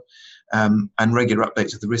well, and regular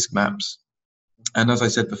updates of the risk maps. And as I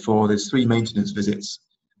said before, there's 3 maintenance visits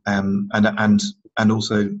and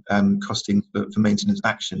also costing for maintenance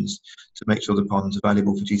actions to make sure the ponds are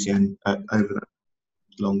valuable for GCN over that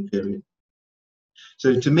long period.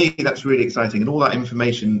 So to me, that's really exciting, and all that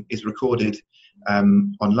information is recorded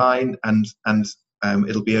online, and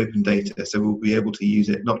it'll be open data, so we'll be able to use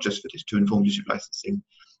it not just to inform district licensing,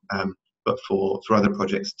 but for other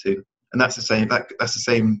projects too. And that's the same. That's the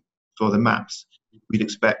same for the maps. We'd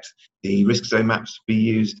expect the risk zone maps to be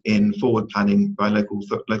used in forward planning by local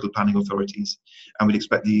planning authorities, and we'd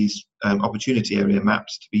expect these opportunity area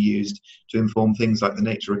maps to be used to inform things like the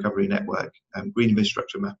nature recovery network, green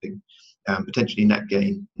infrastructure mapping, potentially net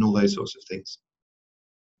gain, and all those sorts of things.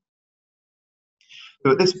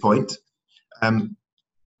 So at this point, I'm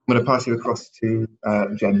going to pass you across to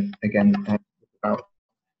Jen again.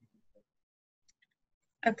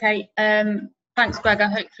 Okay. Thanks, Gregor.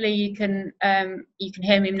 Hopefully you can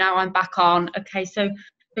hear me now. I'm back on. Okay, so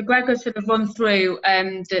Gregor sort of run through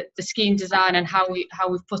the scheme design and how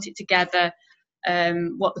we've put it together,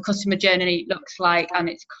 what the customer journey looks like and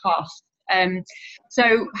its cost.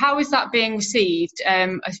 So how is that being received?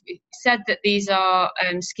 I said that these are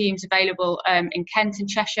schemes available in Kent and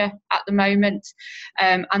Cheshire at the moment,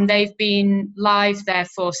 and they've been live there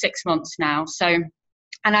for 6 months now. So,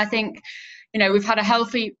 and I think, you know, we've had a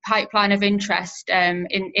healthy pipeline of interest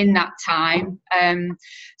in that time.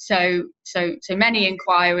 So many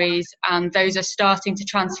inquiries, and those are starting to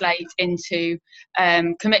translate into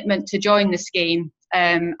commitment to join the scheme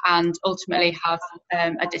and ultimately have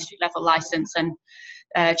a district level licence. And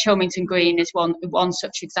Chilmington Green is one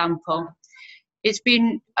such example. It's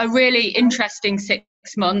been a really interesting 6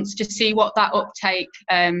 months to see what that uptake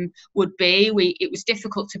would be. It was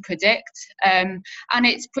difficult to predict, and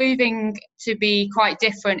it's proving to be quite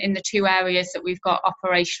different in the 2 areas that we've got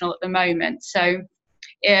operational at the moment. So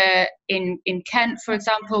in Kent, for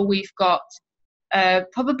example, we've got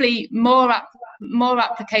probably more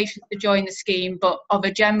applications to join the scheme, but of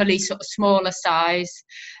a generally sort of smaller size,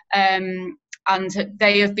 and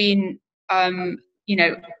they have been you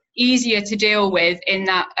know, easier to deal with in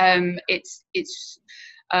that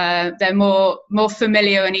they're more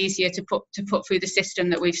familiar and easier to put through the system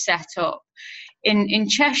that we've set up. In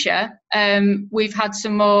Cheshire, we've had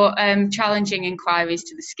some more challenging inquiries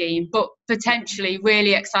to the scheme, but potentially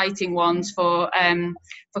really exciting ones for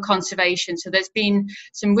conservation. So there's been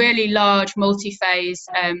some really large multi-phase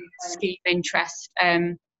scheme interest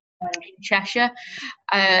in Cheshire,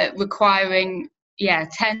 requiring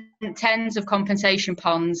tens of compensation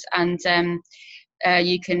ponds, and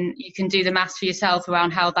you can do the maths for yourself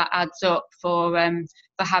around how that adds up for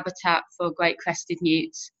habitat for great crested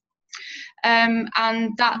newts. And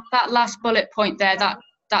that last bullet point there,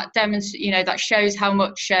 that demonstrates, that shows how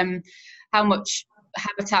much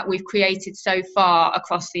habitat we've created so far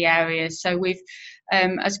across the areas. So we've,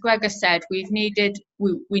 as Gregor said, we needed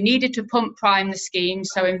to pump prime the scheme,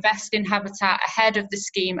 so invest in habitat ahead of the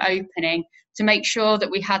scheme opening to make sure that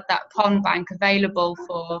we had that pond bank available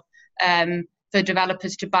for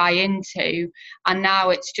developers to buy into. And now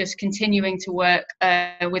it's just continuing to work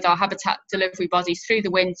with our habitat delivery bodies through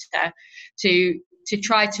the winter to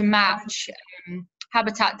try to match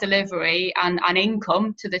habitat delivery and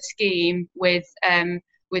income to the scheme with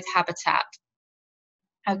habitat.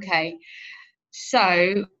 Okay,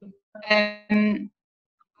 so actually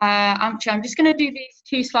I'm just going to do these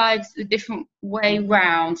two slides a different way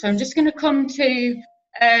round. So I'm just going to come to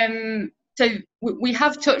so we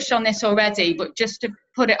have touched on this already, but just to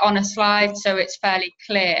put it on a slide so it's fairly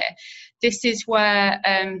clear, this is where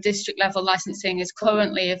district level licensing is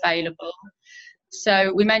currently available.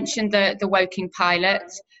 So we mentioned the Woking pilot.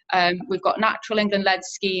 We've got Natural England led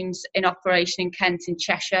schemes in operation in Kent and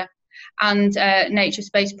Cheshire, and Nature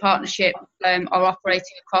Space Partnership are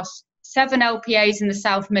operating across 7 LPAs in the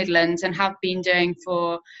South Midlands and have been doing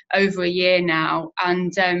for over a year now.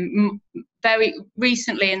 And very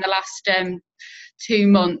recently, in the last 2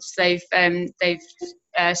 months, they've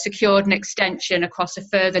secured an extension across a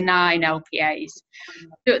further 9 LPAs.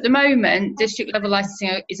 So at the moment, district level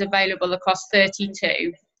licensing is available across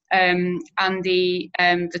 32, and the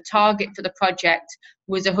target for the project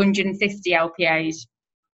was 150 LPAs,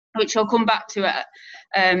 which I'll come back to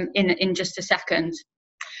in just a second.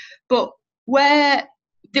 But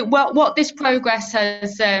what this progress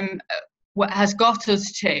has got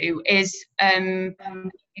us to is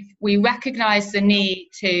we recognise the need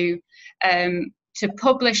to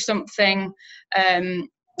publish something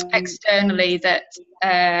externally that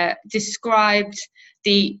described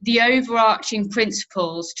the overarching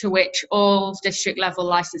principles to which all district level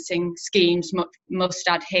licensing schemes must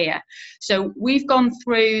adhere. So we've gone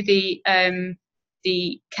through the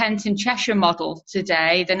Kent and Cheshire model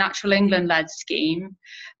today, the Natural England led scheme.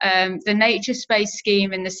 The Nature Space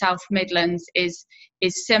scheme in the South Midlands is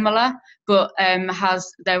similar, but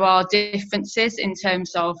there are differences in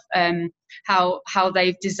terms of how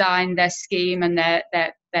they've designed their scheme and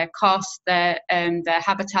their costs, their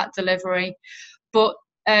habitat delivery. But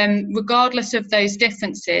regardless of those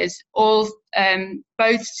differences, both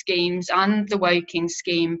schemes and the Woking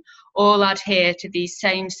scheme all adhere to these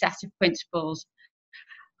same set of principles.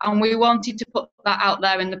 And we wanted to put that out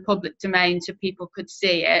there in the public domain so people could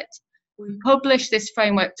see it. We published this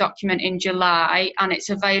framework document in July, and it's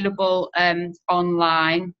available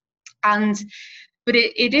online. But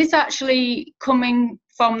it is actually coming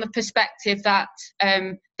from the perspective that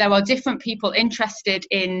there are different people interested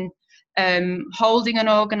in holding an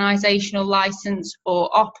organisational licence or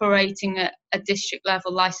operating a district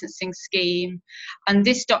level licensing scheme, and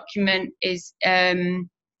this document is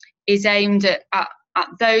aimed at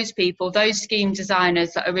those people, those scheme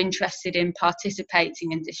designers that are interested in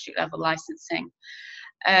participating in district level licensing.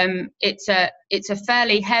 It's a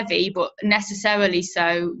fairly heavy, but necessarily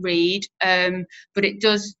so, read, but it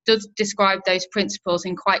does describe those principles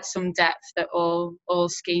in quite some depth that all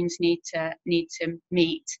schemes need to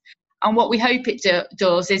meet. And what we hope it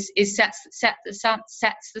does is sets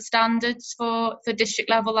the standards for district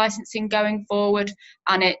level licensing going forward,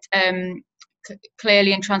 and it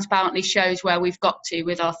clearly and transparently shows where we've got to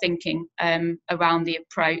with our thinking around the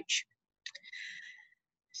approach.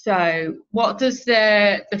 So what does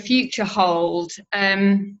the future hold?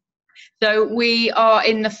 So we are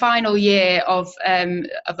in the final year of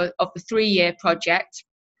the 3-year project,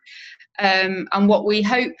 and what we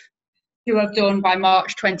hope to have done by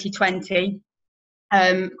March 2020,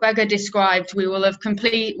 Gregor described,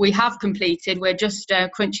 we have completed, we're just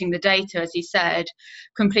crunching the data, as he said,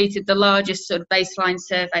 completed the largest sort of baseline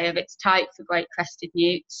survey of its type for great crested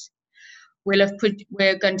newts.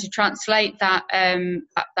 We're going to translate that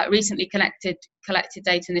recently collected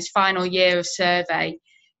data in this final year of survey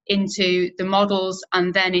into the models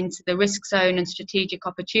and then into the risk zone and strategic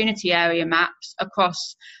opportunity area maps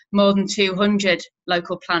across more than 200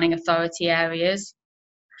 local planning authority areas.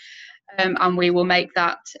 and we will make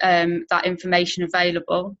that that information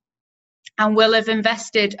available. And we'll have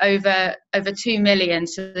invested over 2 million.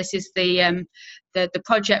 So this is the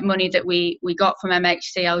project money that we got from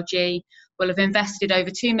MHCLG. We'll have invested over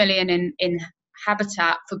 2 million in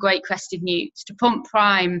habitat for great crested newts to pump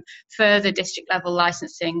prime further district level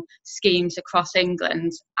licensing schemes across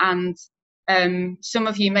England. And some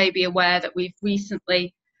of you may be aware that we've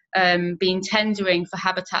recently been tendering for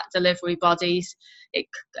habitat delivery bodies.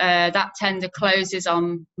 That tender closes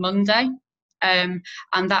on Monday. And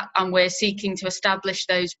we're seeking to establish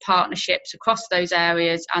those partnerships across those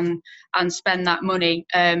areas and spend that money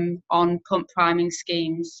on pump priming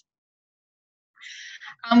schemes.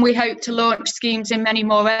 And we hope to launch schemes in many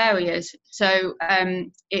more areas. So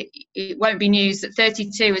it won't be news that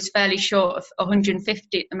 32 is fairly short of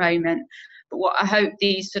 150 at the moment. But what I hope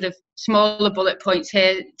these sort of smaller bullet points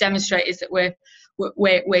here demonstrate is that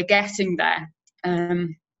we're getting there.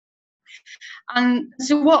 And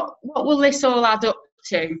so what will this all add up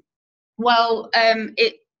to? Well,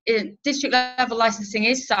 district level licensing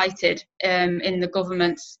is cited in the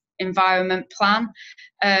government's environment plan.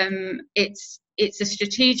 It's a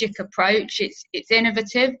strategic approach. It's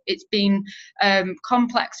innovative. It's been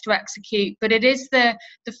complex to execute, but it is the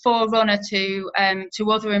forerunner to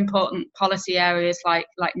other important policy areas like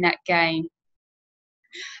net gain.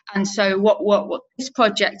 And so what this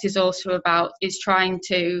project is also about is trying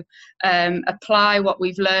to apply what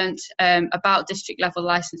we've learned about district level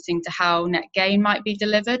licensing to how net gain might be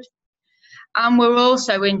delivered. And we're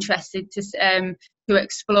also interested to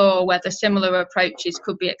explore whether similar approaches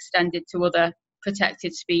could be extended to other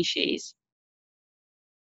protected species.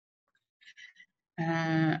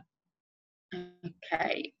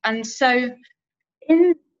 Okay, and so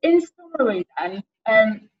in summary then,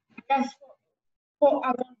 I guess what I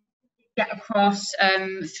want to get across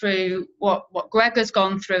through what Greg has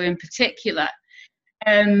gone through in particular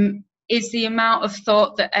is the amount of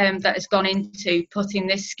thought that has gone into putting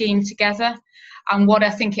this scheme together, and what I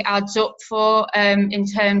think it adds up for in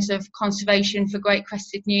terms of conservation for great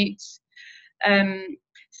crested newts.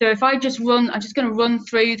 So if I just I'm just going to run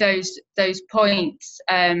through those points.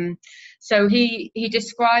 So he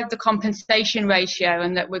described the compensation ratio,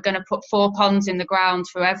 and that we're going to put 4 ponds in the ground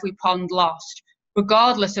for every pond lost,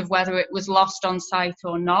 regardless of whether it was lost on site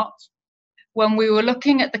or not. When we were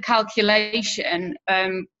looking at the calculation,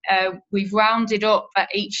 we've rounded up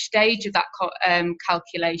at each stage of that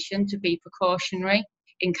calculation to be precautionary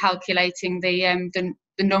in calculating the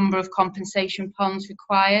number of compensation ponds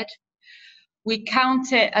required. We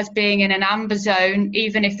count it as being in an amber zone,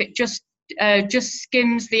 even if it just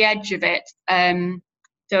skims the edge of it.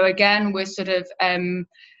 So again, we're sort of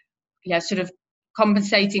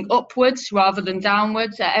compensating upwards rather than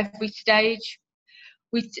downwards at every stage.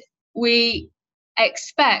 We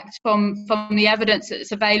expect from the evidence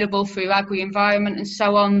that's available through agri-environment and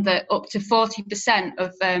so on that up to 40%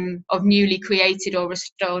 of newly created or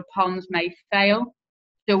restored ponds may fail.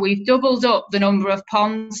 So we've doubled up the number of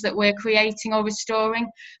ponds that we're creating or restoring.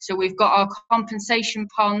 So we've got our compensation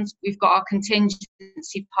ponds, we've got our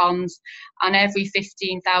contingency ponds, and every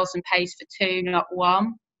 15,000 pays for 2, not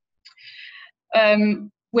 1.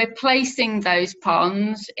 We're placing those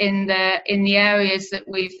ponds in the areas that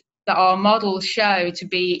our models show to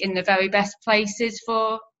be in the very best places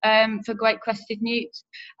for great crested newts,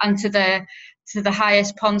 and to the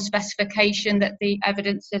highest pond specification that the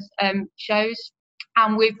evidence shows.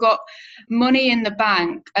 And we've got money in the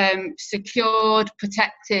bank, secured,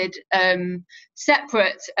 protected,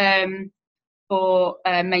 separate for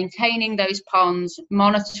maintaining those ponds,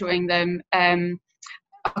 monitoring them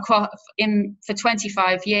for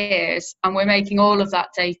 25 years, and we're making all of that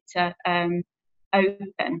data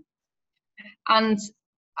open. And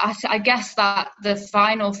I guess that the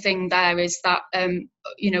final thing there is that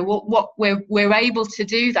what we're able to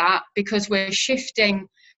do that because we're shifting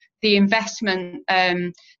the investment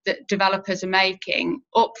that developers are making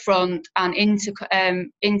upfront and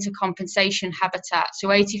into compensation habitat. So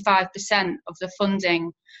 85% of the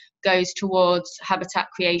funding goes towards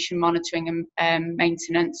habitat creation, monitoring and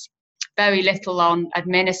maintenance. Very little on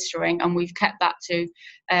administering, and we've kept that to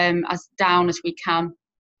as down as we can.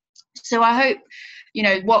 So I hope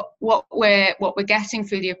what we're getting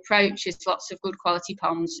through the approach is lots of good quality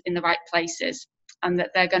ponds in the right places, and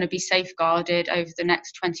that they're going to be safeguarded over the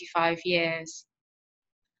next 25 years.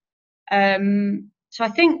 So I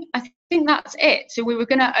think that's it. So we were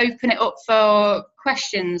going to open it up for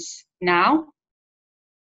questions now.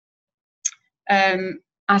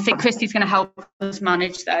 I think Christy's going to help us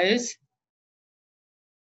manage those.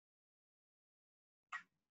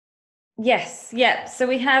 Yes, yeah. So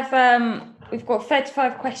we have we've got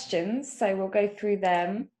 35 questions, so we'll go through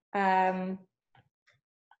them.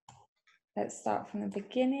 Let's start from the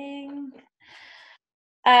beginning.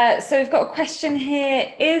 So we've got a question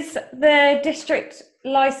here. Is the district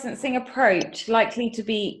licensing approach likely to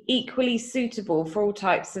be equally suitable for all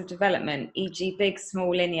types of development, e.g. big,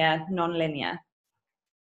 small, linear, non-linear?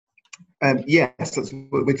 Yes, that's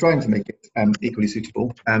what we're trying to make it equally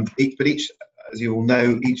suitable. But each, as you all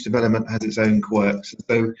know, each development has its own quirks.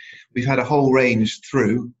 So we've had a whole range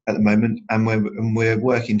through at the moment, and we're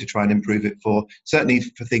working to try and improve it for, certainly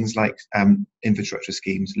for things like infrastructure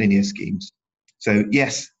schemes, linear schemes. So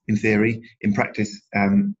yes, in theory, in practice,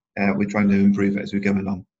 we're trying to improve it as we go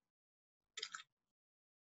along.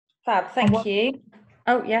 Fab, thank you.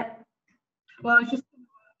 Oh, yeah. Well, I just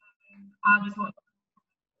want.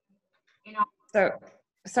 So,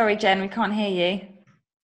 sorry, Jen, we can't hear you.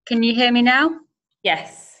 Can you hear me now?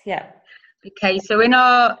 Yes, yeah. Okay, so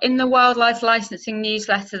in the wildlife licensing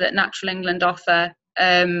newsletter that Natural England offer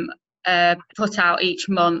put out each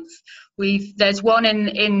month, there's one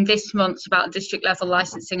in this month about district level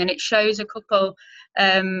licensing, and it shows a couple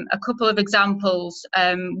of examples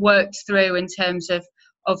worked through in terms of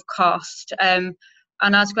cost.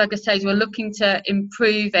 And as Gregor says, we're looking to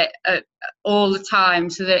improve it all the time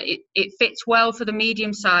so that it fits well for the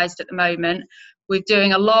medium-sized at the moment. We're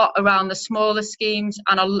doing a lot around the smaller schemes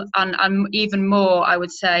and even more, I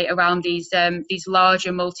would say, around these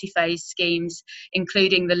larger multi-phase schemes,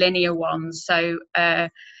 including the linear ones. So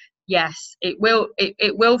yes, it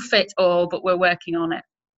will fit all, but we're working on it.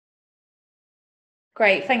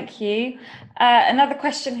 Great, thank you. Another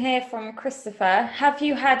question here from Christopher. Have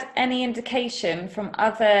you had any indication from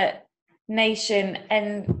other nation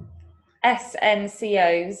and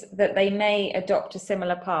SNCOs that they may adopt a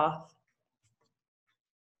similar path?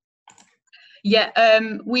 Yeah,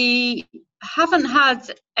 we haven't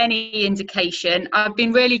had any indication. I've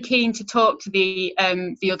been really keen to talk to the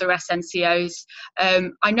other SNCOs.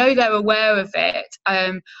 I know they're aware of it.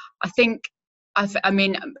 I think, I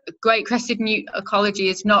mean, Great Crested Newt ecology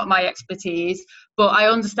is not my expertise, but I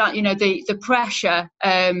understand, you know, the pressure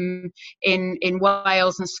in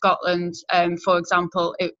Wales and Scotland, for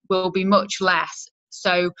example, it will be much less.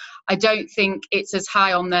 So I don't think it's as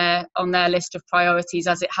high on their list of priorities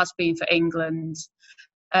as it has been for England.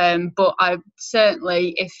 But I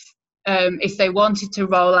certainly, if they wanted to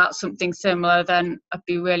roll out something similar, then I'd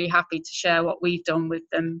be really happy to share what we've done with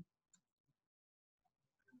them.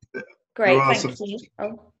 Great, thank you.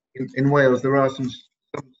 In Wales, there are some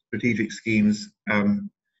strategic schemes in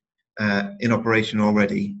operation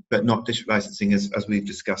already, but not district licensing as we've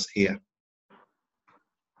discussed here.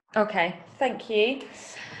 Okay, thank you.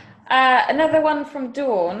 Another one from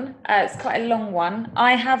Dawn. It's quite a long one.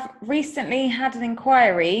 I have recently had an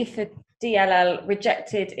inquiry for DLL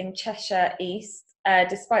rejected in Cheshire East,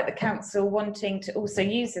 despite the council wanting to also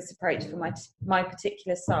use this approach for my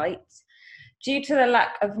particular site. Due to the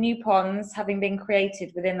lack of new ponds having been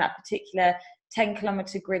created within that particular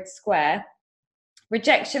 10-kilometre grid square,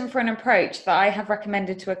 rejection for an approach that I have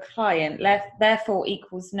recommended to a client therefore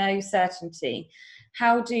equals no certainty.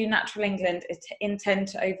 How do Natural England intend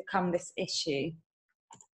to overcome this issue?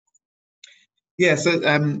 Yeah, so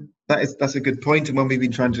that's a good point, and one we've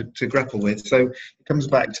been trying to grapple with. So it comes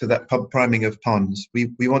back to that priming of ponds.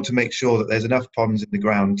 We want to make sure that there's enough ponds in the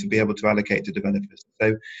ground to be able to allocate to developers.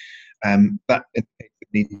 So that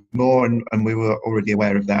needs more, and we were already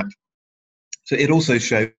aware of that. So it also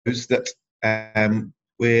shows that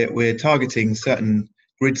we're targeting certain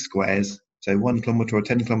grid squares, so 1 kilometre or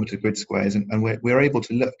 10-kilometre grid squares, and we're able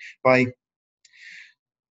to look by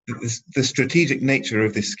the strategic nature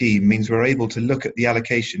of this scheme means we're able to look at the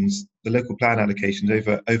allocations, the local plan allocations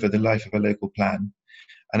over the life of a local plan,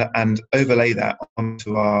 and overlay that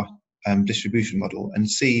onto our distribution model and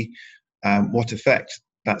see what effect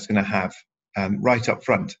that's going to have right up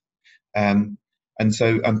front. And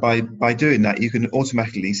by doing that, you can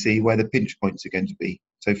automatically see where the pinch points are going to be.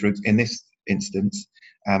 So in this instance,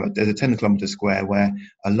 there's a 10-kilometre square where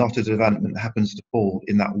a lot of development happens to fall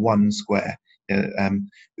in that one square.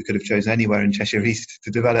 We could have chosen anywhere in Cheshire East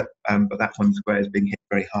to develop, but that one square is being hit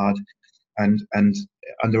very hard. And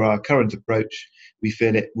under our current approach, we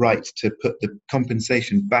feel it right to put the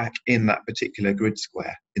compensation back in that particular grid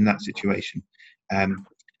square in that situation.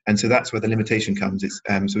 And so that's where the limitation comes. It's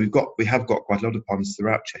so we have got quite a lot of ponds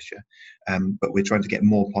throughout Cheshire, but we're trying to get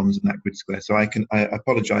more ponds in that grid square. So I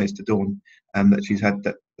apologise to Dawn that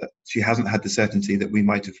she hasn't had the certainty that we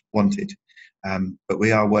might have wanted, but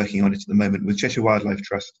we are working on it at the moment with Cheshire Wildlife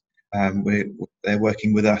Trust. They're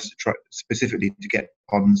working with us to try specifically to get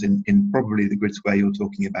ponds in probably the grid square you're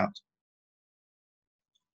talking about.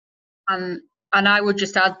 And I would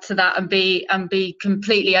just add to that and be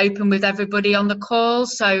completely open with everybody on the call.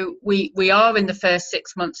 So we are in the first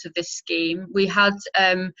 6 months of this scheme. We had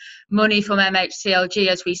money from MHCLG,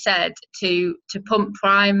 as we said, to pump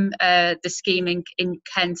prime the scheme in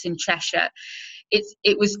Kent and Cheshire.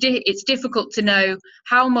 It's difficult to know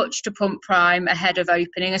how much to pump prime ahead of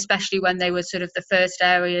opening, especially when they were sort of the first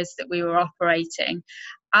areas that we were operating,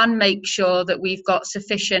 and make sure that we've got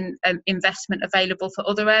sufficient investment available for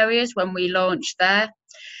other areas when we launch there.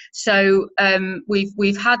 So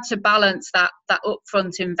we've had to balance that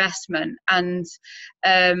upfront investment, and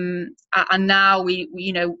now we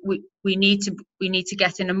need to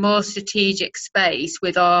get in a more strategic space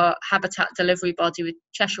with our habitat delivery body, with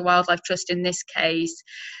Cheshire Wildlife Trust in this case,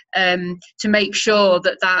 to make sure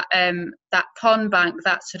that pond bank,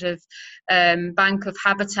 that sort of bank of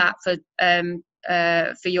habitat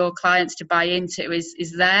for your clients to buy into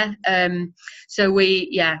is there. So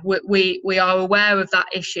we are aware of that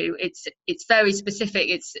issue. It's very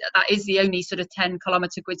specific. That is the only sort of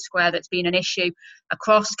 10-kilometre grid square that's been an issue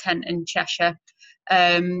across Kent and Cheshire,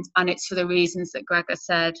 and it's for the reasons that Gregor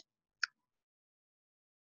said.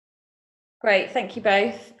 Great, thank you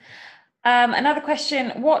both. Another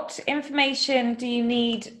question: what information do you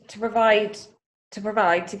need to provide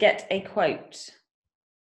to get a quote?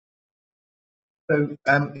 So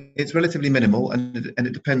it's relatively minimal, and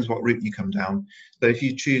it depends what route you come down. So if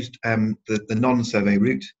you choose the non-survey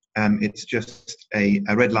route, it's just a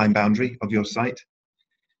red line boundary of your site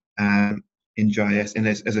in GIS,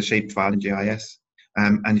 as a shaped file in GIS.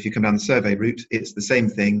 And if you come down the survey route, it's the same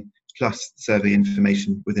thing, plus survey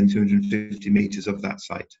information within 250 metres of that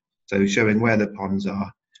site. So showing where the ponds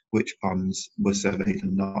are, which ponds were surveyed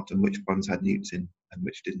and not, and which ponds had newts in and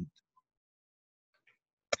which didn't.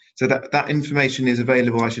 So that information is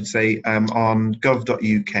available, I should say, on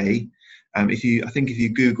gov.uk. If you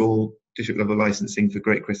Google district level licensing for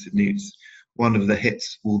great crested newts, one of the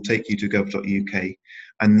hits will take you to gov.uk,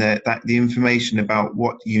 and the information about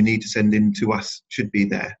what you need to send in to us should be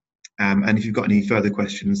there. And if you've got any further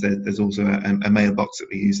questions, there's also a mailbox that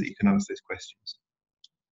we use that you can ask those questions.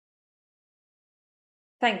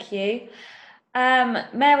 Thank you.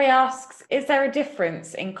 Mary asks, is there a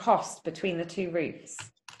difference in cost between the two routes?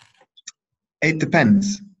 It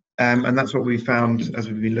depends, and that's what we found as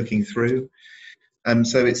we've been looking through.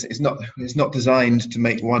 So it's not designed to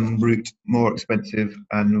make one route more expensive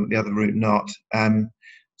and the other route not.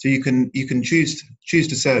 So you can choose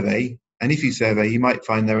to survey, and if you survey, you might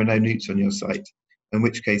find there are no newts on your site, in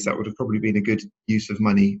which case that would have probably been a good use of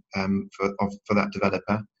money for that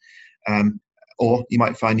developer. Or you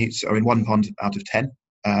might find newts are in one pond out of 10,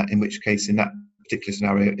 in which case in that particular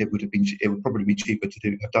scenario it would probably be cheaper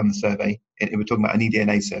to have done the survey. We're talking about an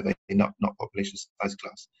eDNA survey, not population size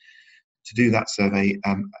class, to do that survey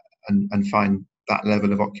and find that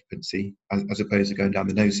level of occupancy as opposed to going down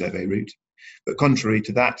the no survey route. But contrary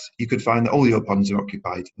to that, you could find that all your ponds are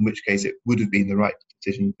occupied, in which case it would have been the right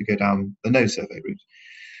decision to go down the no survey route.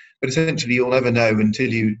 But essentially you'll never know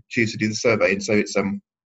until you choose to do the survey, and so it's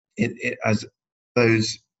as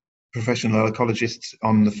those professional ecologists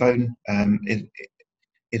on the phone,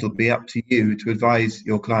 it'll be up to you to advise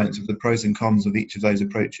your clients of the pros and cons of each of those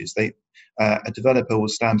approaches. A developer will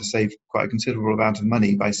stand to save quite a considerable amount of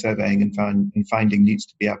money by surveying and finding newts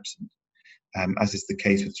to be absent, as is the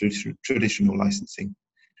case with traditional licensing.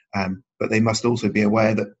 But they must also be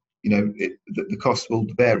aware that the cost will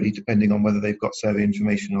vary depending on whether they've got survey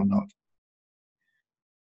information or not.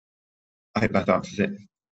 I hope that answers it.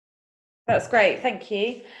 That's great, thank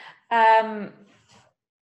you.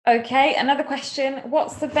 Okay, another question.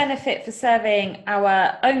 What's the benefit for surveying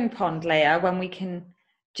our own pond layer when we can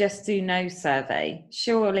just do no survey?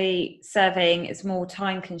 Surely surveying is more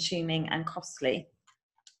time consuming and costly.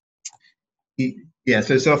 Yeah,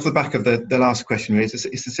 so off the back of the last question, it's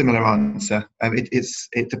a similar answer.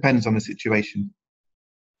 It depends on the situation.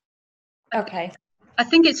 Okay. I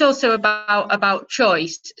think it's also about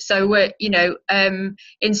choice. So we're,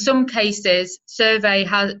 in some cases, survey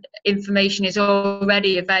information is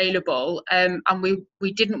already available, and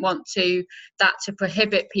we didn't want that to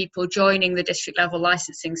prohibit people joining the district level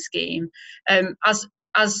licensing scheme. As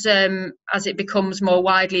it becomes more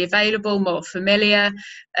widely available, more familiar,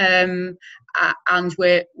 and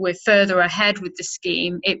we're further ahead with the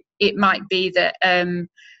scheme, it might be that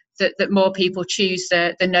that more people choose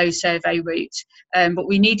the no survey route, but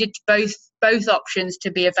we needed both options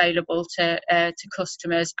to be available to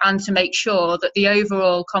customers, and to make sure that the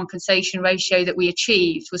overall compensation ratio that we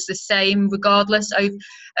achieved was the same regardless of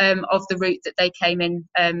the route that they came in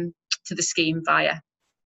to the scheme via.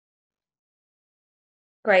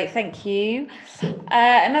 Great, thank you.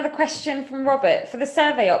 Another question from Robert. For the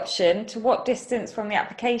survey option, to what distance from the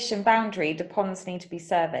application boundary do ponds need to be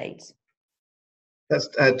surveyed? That's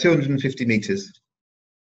 250 metres.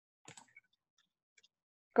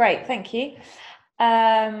 Great, thank you.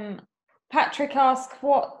 Patrick asks,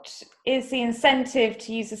 what is the incentive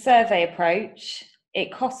to use a survey approach?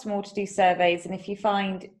 It costs more to do surveys, and if you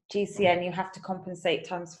find GCN, you have to compensate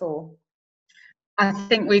 ×4. I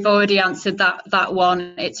think we've already answered that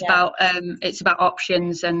one. It's about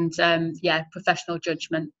options and professional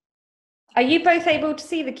judgment. Are you both able to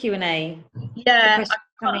see the Q&A? Yeah,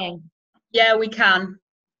 yeah, we can.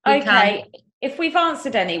 Okay, if we've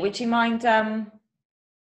answered any, would you mind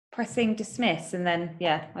pressing dismiss, and then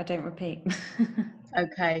I don't repeat.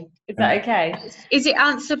 Okay. Is that okay? Is it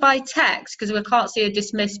answer by text? Because we can't see a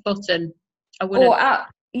dismiss button. I wouldn't. Or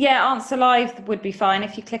answer live would be fine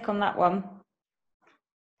if you click on that one.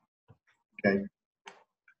 Okay.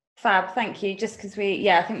 Fab, thank you. Just because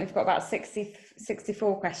I think we've got about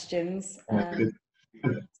 64 questions.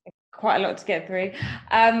 Quite a lot to get through.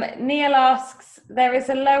 Neil asks, there is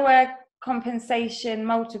a lower compensation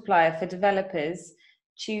multiplier for developers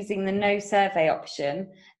choosing the no survey option.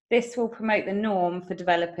 This will promote the norm for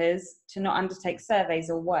developers to not undertake surveys,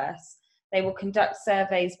 or worse. They will conduct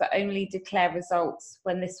surveys but only declare results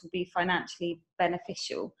when this will be financially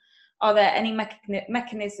beneficial. Are there any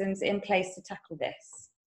mechanisms in place to tackle this?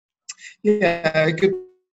 Yeah, good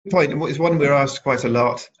point. And it's one we're asked quite a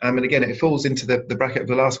lot. And again, it falls into the bracket of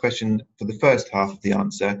the last question for the first half of the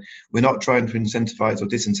answer. We're not trying to incentivise or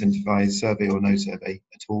disincentivise survey or no survey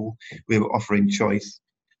at all. We're offering choice.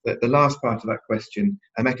 The last part of that question,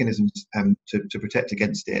 mechanisms to protect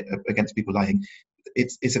against it, against people lying,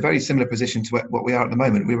 it's a very similar position to what we are at the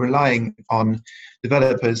moment. We're relying on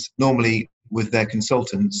developers, normally with their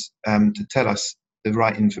consultants, to tell us the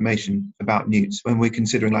right information about Newts. When we're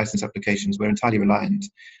considering licence applications, we're entirely reliant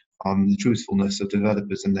on the truthfulness of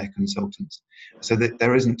developers and their consultants. So that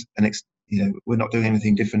there isn't we're not doing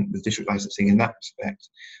anything different with district licensing in that respect.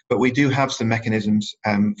 But we do have some mechanisms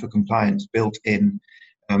for compliance built in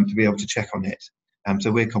to be able to check on it.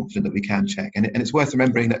 So we're confident that we can check. And it's worth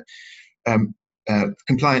remembering that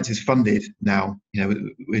compliance is funded now.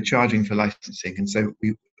 We're charging for licensing, and so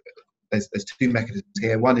there's two mechanisms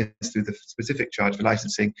here. One is through the specific charge for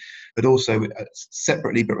licensing, but also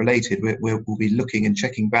separately but related, we'll be looking and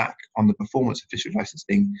checking back on the performance of district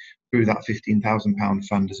licensing through that £15,000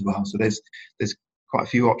 fund as well. So there's quite a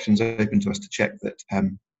few options open to us to check that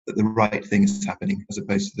the right thing is happening as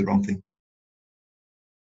opposed to the wrong thing.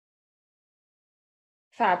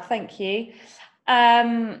 Fab, thank you.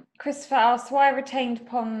 Christopher asks, why are retained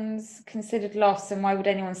ponds considered lost, and why would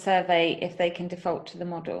anyone survey if they can default to the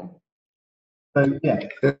model? So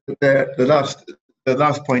the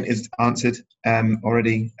last point is answered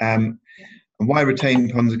already. And why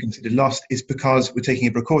retained ponds are considered lost is because we're taking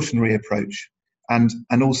a precautionary approach, and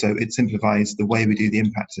also it simplifies the way we do the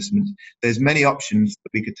impact assessment. There's many options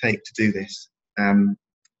that we could take to do this.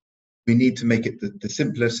 We need to make it the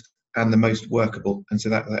simplest and the most workable, and so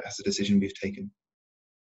that's the decision we've taken.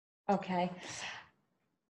 Okay.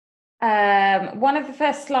 One of the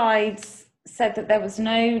first slides said that there was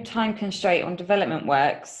no time constraint on development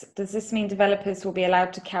works. Does this mean developers will be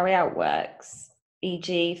allowed to carry out works,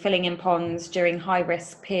 e.g. filling in ponds during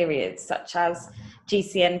high-risk periods such as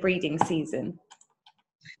GCN breeding season?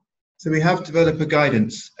 So we have developer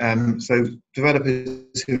guidance. So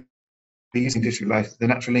developers who are using district license, the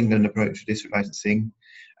Natural England approach to district licensing,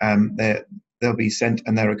 they'll be sent,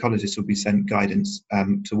 and their ecologists will be sent guidance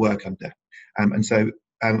to work under. And so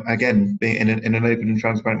again, being in an open and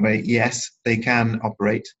transparent way, yes, they can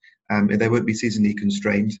operate. They won't be seasonally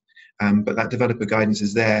constrained, but that developer guidance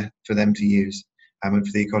is there for them to use and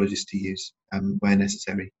for the ecologists to use where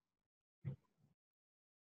necessary.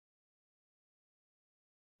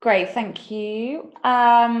 Great, thank you.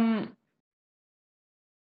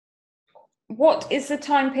 What is the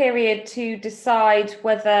time period to decide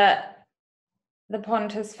whether the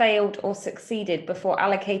pond has failed or succeeded before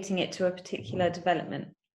allocating it to a particular development?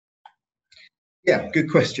 Yeah,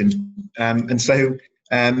 good question. And so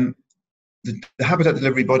the Habitat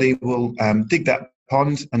Delivery Body will dig that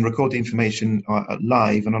pond and record the information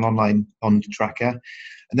live on an online pond tracker.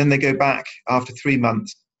 And then they go back after 3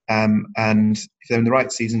 months, and if they're in the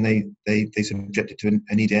right season, they subject it to an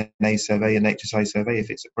eDNA survey, an HSI survey, if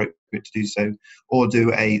it's appropriate to do so, or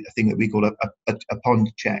do a thing that we call a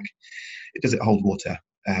pond check. Does it hold water?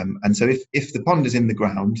 And so if the pond is in the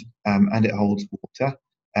ground and it holds water,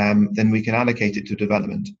 then we can allocate it to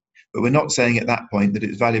development. But we're not saying at that point that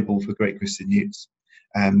it's valuable for Great Crested Newts,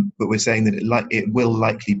 but we're saying that it will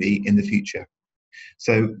likely be in the future.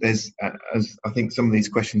 So there's, as I think some of these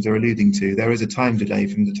questions are alluding to, there is a time delay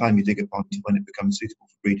from the time you dig a pond to when it becomes suitable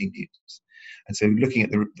for breeding newts. And so looking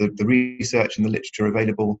at the research and the literature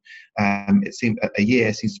available, it seems a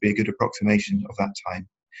year seems to be a good approximation of that time.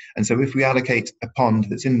 And so if we allocate a pond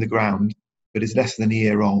that's in the ground but is less than a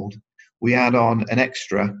year old, we add on an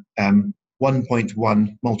extra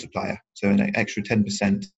 1.1 multiplier, so an extra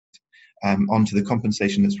 10% onto the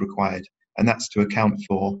compensation that's required. And that's to account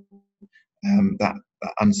for that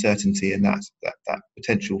uncertainty and that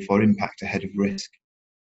potential for impact ahead of risk.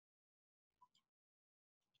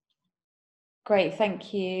 Great,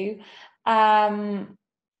 thank you. A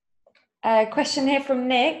question here from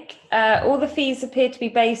Nick. All the fees appear to be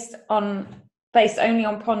based only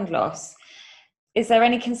on pond loss. Is there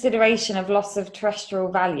any consideration of loss of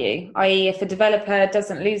terrestrial value, i.e. if a developer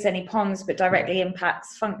doesn't lose any ponds but directly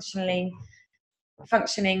impacts functioning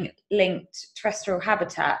linked terrestrial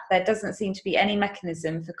habitat, there doesn't seem to be any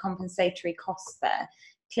mechanism for compensatory costs there.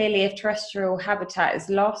 Clearly, if terrestrial habitat is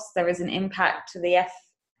lost, there is an impact to the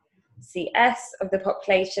FCS of the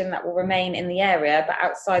population that will remain in the area but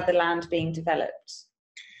outside the land being developed.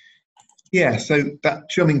 Yeah, so that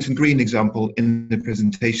Chilmington Green example in the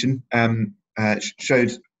presentation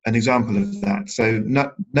showed an example of that. So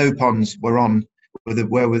no ponds were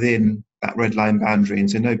within that red line boundary,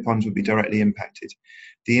 and so no ponds would be directly impacted.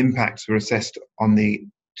 The impacts were assessed on the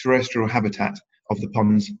terrestrial habitat of the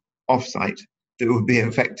ponds off-site that would be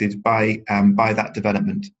affected by that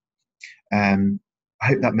development. I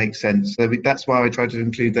hope that makes sense. So that's why I tried to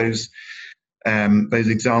include those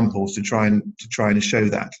examples to try and show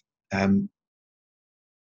that.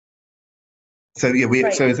 So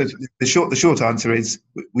yeah, so the short answer is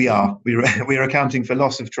we're accounting for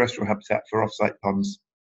loss of terrestrial habitat for off-site ponds.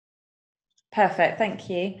 Perfect, thank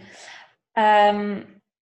you.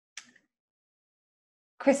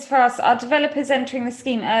 Christopher asks, are developers entering the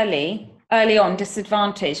scheme early on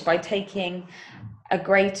disadvantaged by taking a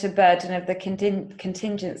greater burden of the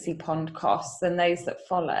contingency pond costs than those that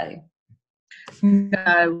follow?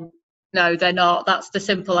 No, they're not. That's the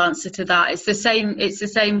simple answer to that. It's the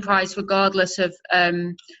same price regardless of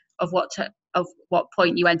what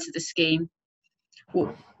point you enter the scheme.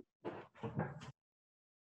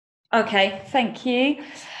 Okay, thank you.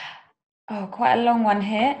 Oh, quite a long one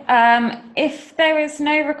here. If there is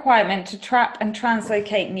no requirement to trap and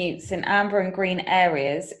translocate newts in amber and green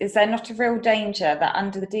areas, is there not a real danger that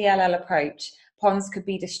under the DLL approach, ponds could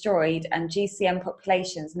be destroyed and GCM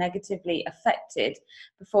populations negatively affected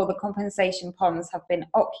before the compensation ponds have been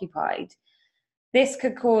occupied? This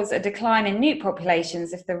could cause a decline in newt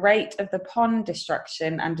populations if the rate of the pond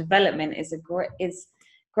destruction and development is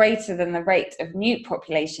greater than the rate of newt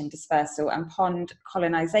population dispersal and pond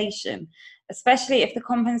colonisation, especially if the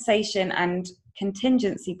compensation and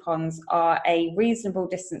contingency ponds are a reasonable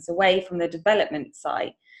distance away from the development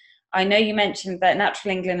site. I know you mentioned that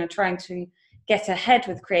Natural England are trying to get ahead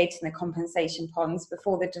with creating the compensation ponds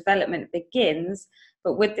before the development begins,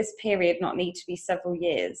 but would this period not need to be several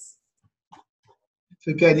years?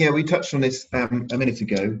 So again, yeah, we touched on this a minute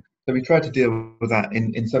ago. So we tried to deal with that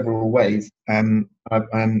in several ways. I'll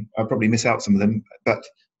probably miss out some of them, but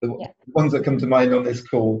the ones that come to mind on this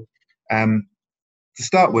call, to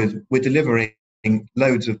start with, we're delivering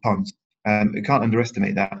loads of ponds. We can't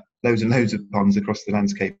underestimate that. Loads and loads of ponds across the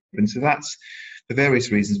landscape, and so that's for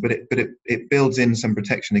various reasons. But it builds in some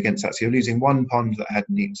protection against that. So you're losing one pond that had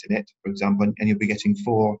newts in it, for example, and you'll be getting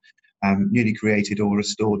 4 newly created or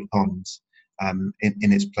restored ponds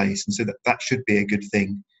in its place, and so that should be a good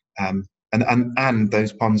thing. And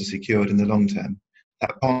those ponds are secured in the long term.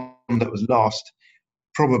 That pond that was lost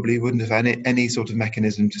probably wouldn't have had any sort of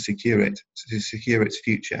mechanism to secure its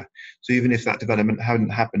future. So even if that development hadn't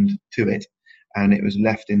happened to it and it was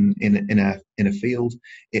left in a field,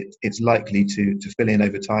 it's likely to fill in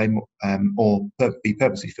over time or be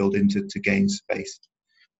purposely filled in to gain space.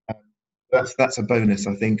 That's a bonus,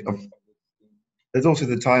 I think. There's also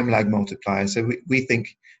the time lag multiplier. So we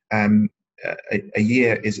think a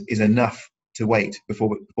year is enough to wait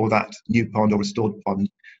before that new pond or restored pond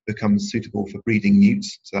becomes suitable for breeding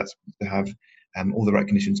newts. So that's to have all the right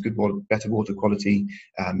conditions, better water quality,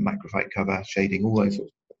 macrophyte cover, shading, all those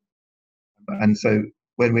sorts of things. And so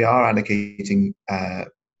when we are allocating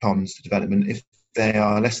ponds to development, if they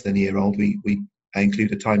are less than a year old, we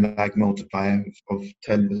include a time lag multiplier of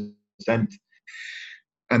 10%.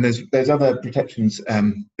 And there's other protections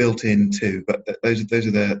built in too, but those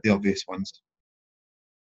are the obvious ones.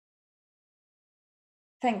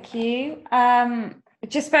 Thank you.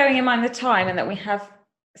 Just bearing in mind the time and that we have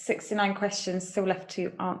 69 questions still left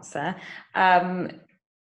to answer, are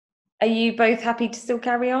you both happy to still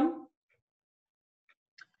carry on?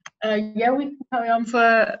 Yeah, we can carry on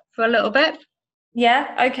for a little bit.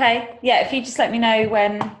 Yeah, okay. Yeah, if you just let me know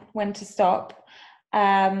when to stop.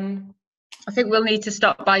 I think we'll need to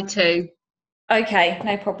stop by 2. Okay,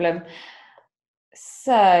 no problem.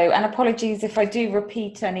 So, and apologies if I do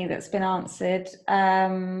repeat any that's been answered.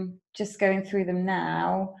 Just going through them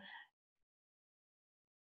now.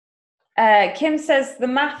 Kim says the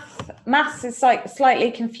maths is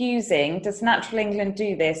slightly confusing. Does Natural England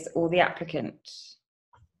do this or the applicant?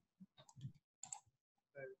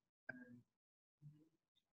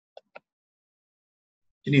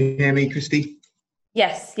 Can you hear me, Christy?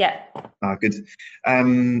 Yes, yeah. Ah, good.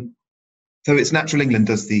 So it's Natural England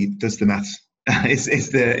does the maths.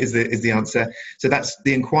 is the answer. So that's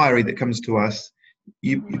the inquiry that comes to us.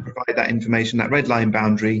 You provide that information, that red line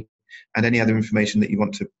boundary, and any other information that you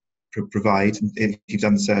want to provide if you've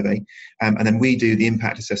done the survey, and then we do the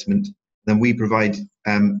impact assessment. Then we provide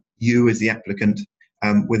you as the applicant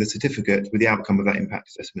with a certificate with the outcome of that impact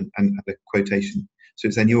assessment and a quotation. So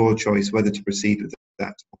it's then your choice whether to proceed with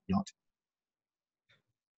that or not.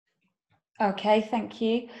 Okay, thank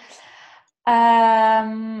you.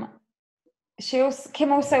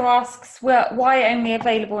 Kim also asks, why only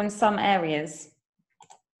available in some areas?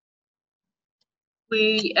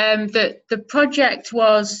 The project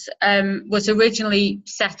was originally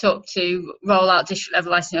set up to roll out district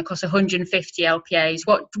level licensing across 150 LPAs.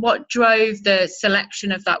 What drove the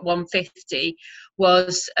selection of that 150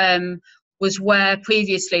 was where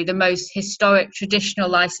previously the most historic traditional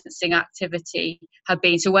licensing activity had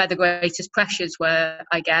been, so where the greatest pressures were,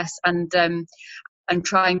 I guess, and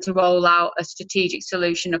trying to roll out a strategic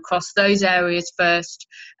solution across those areas first,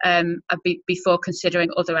 before considering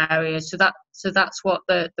other areas. So that's what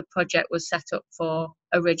the project was set up for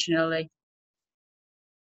originally.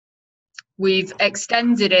 We've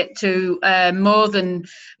extended it to more than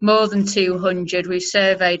 200. We've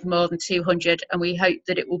surveyed more than 200, and we hope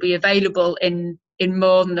that it will be available in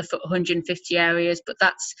more than the 150 areas. But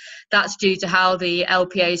that's due to how the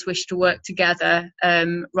LPAs wish to work together,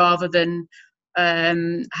 rather than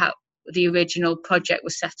how the original project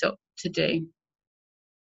was set up to do.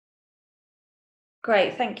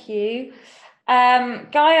 Great, thank you.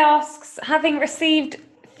 Guy asks, having received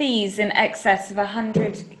fees in excess of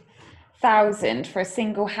 100,000 for a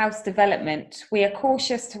single house development, we are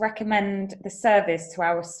cautious to recommend the service to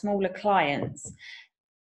our smaller clients.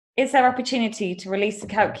 Is there opportunity to release a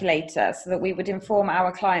calculator so that we would inform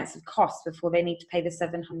our clients of costs before they need to pay the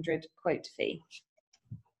 700 quote fee?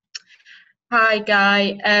 Hi,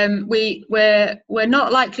 Guy. We're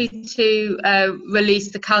not likely to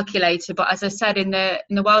release the calculator, but as I said in the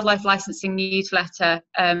wildlife licensing newsletter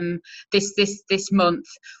this month,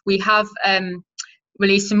 we have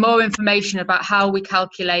released some more information about how we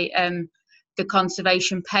calculate the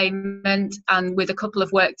conservation payment, and with a couple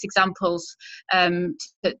of worked examples to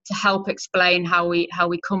help explain how we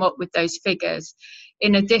come up with those figures.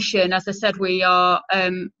 In addition, as I said, we are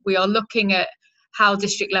looking at how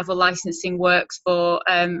district level licensing works for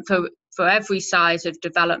every size of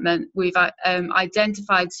development. We've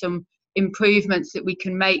identified some improvements that we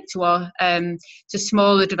can make to our to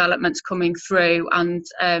smaller developments coming through, and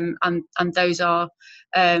those are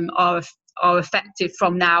effective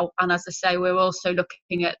from now. And as I say, we're also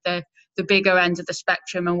looking at the bigger end of the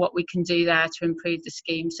spectrum and what we can do there to improve the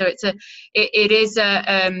scheme. So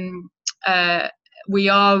we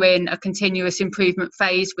are in a continuous improvement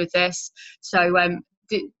phase with this, so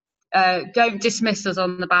don't dismiss us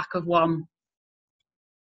on the back of one.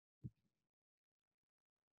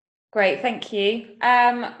 Great, thank you.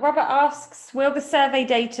 Robert asks, will the survey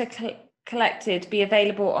data collected be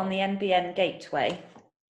available on the NBN gateway?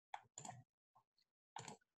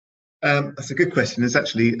 That's a good question. It's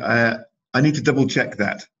actually, I need to double check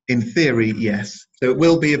that. In theory, yes. So it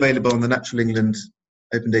will be available on the Natural England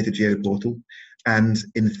Open Data Geo portal, and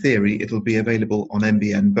in theory it'll be available on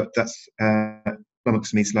NBN, but that's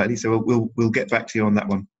flummoxed me slightly, so we'll get back to you on that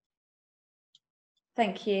one.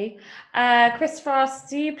 Thank you. Christopher asks,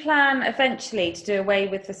 do you plan eventually to do away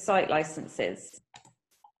with the site licenses?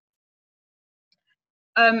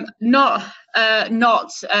 Not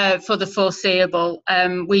for the foreseeable.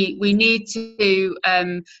 We need to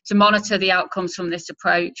monitor the outcomes from this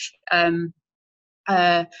approach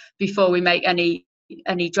before we make any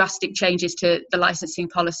drastic changes to the licensing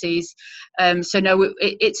policies. So no,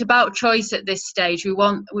 it's about choice at this stage. We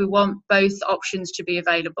want both options to be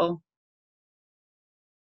available.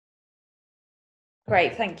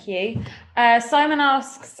 Great, thank you. Simon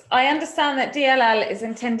asks, I understand that DLL is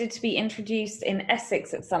intended to be introduced in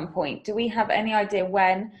Essex at some point. Do we have any idea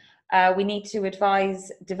when? we need to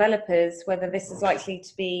advise developers whether this is likely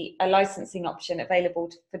to be a licensing option available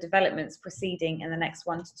for developments proceeding in the next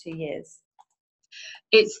 1 to 2 years.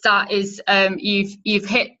 You've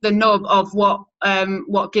hit the nub of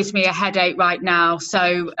what gives me a headache right now.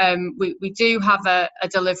 So we do have a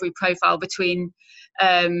delivery profile between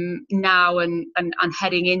now and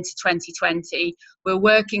heading into 2020. We're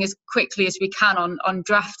working as quickly as we can on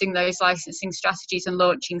drafting those licensing strategies and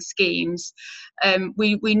launching schemes.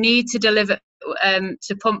 We need to deliver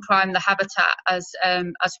to pump prime the habitat as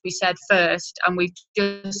we said first, and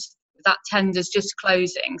that tender's just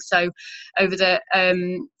closing. So over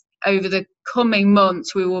the coming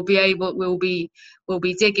months, we'll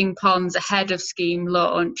be digging ponds ahead of scheme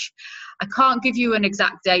launch. I can't give you an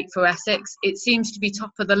exact date for Essex. It seems to be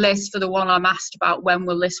top of the list for the one I'm asked about, when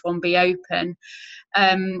will this one be open?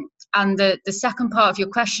 And the second part of your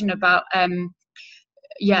question about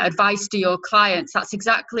advice to your clients, that's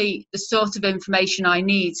exactly the sort of information I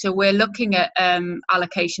need. So we're looking at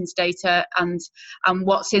allocations data and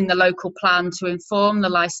what's in the local plan to inform the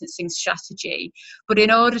licensing strategy. But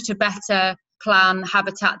in order to better plan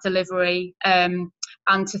habitat delivery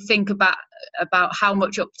and to think about how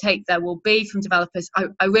much uptake there will be from developers,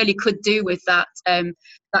 I really could do with that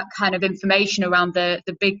kind of information around the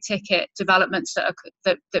big ticket developments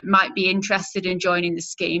that might be interested in joining the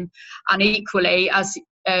scheme. And equally, as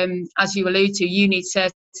you allude to, you need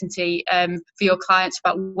certainty for your clients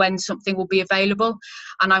about when something will be available.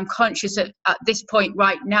 And I'm conscious that at this point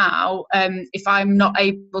right now, if I'm not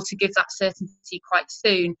able to give that certainty quite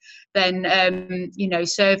soon, then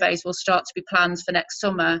surveys will start to be planned for next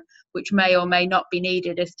summer, which may or may not be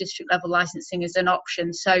needed if district level licensing is an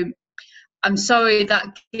option. So I'm sorry,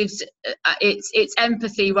 that gives it's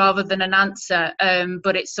empathy rather than an answer,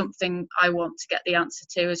 but it's something I want to get the answer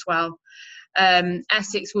to as well.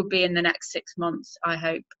 Essex will be in the next 6 months, I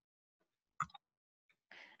hope.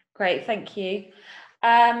 Great, thank you.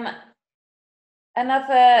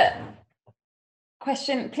 Another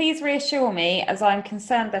question: please reassure me, as I'm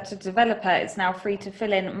concerned that a developer is now free to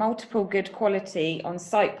fill in multiple good quality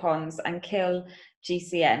on-site ponds and kill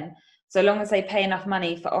GCN, so long as they pay enough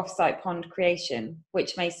money for off-site pond creation,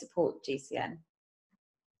 which may support GCN.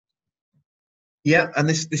 Yeah, and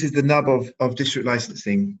this is the nub of district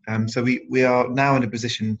licensing. So we are now in a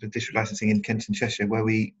position for district licensing in Kent and Cheshire where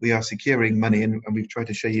we are securing money, and we've tried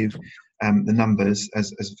to show you the numbers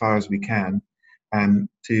as far as we can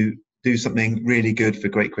to do something really good for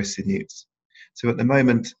Great Crested Newts. So at the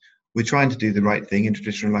moment, we're trying to do the right thing in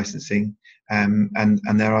traditional licensing, and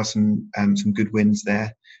there are some good wins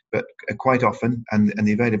there, but quite often, and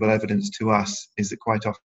the available evidence to us is that quite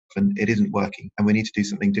often it isn't working, and we need to do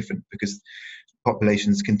something different because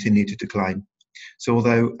populations continue to decline. So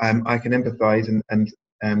although I can empathise and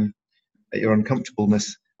at your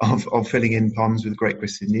uncomfortableness of filling in ponds with Great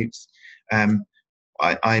Crested Newts, I too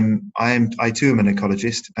am an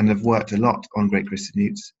ecologist and have worked a lot on Great Crested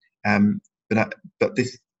Newts, but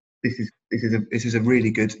this is a really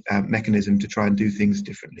good mechanism to try and do things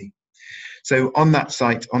differently. So on that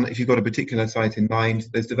site, if you've got a particular site in mind,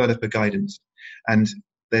 there's developer guidance, and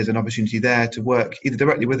there's an opportunity there to work either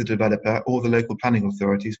directly with the developer or the local planning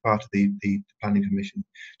authority as part of the planning permission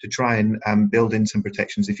to try and build in some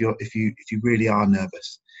protections if you really are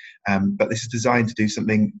nervous. But this is designed to do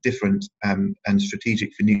something different and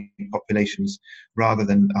strategic for new populations rather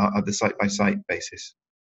than the site-by-site basis.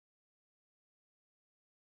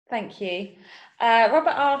 Thank you.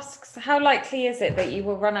 Robert asks, how likely is it that you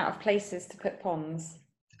will run out of places to put ponds?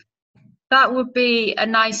 That would be a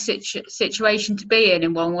nice situation to be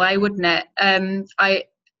in one way, wouldn't it?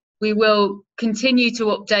 We will continue to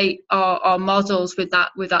update our models with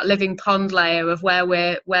that living pond layer of where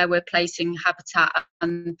we're placing habitat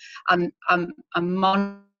and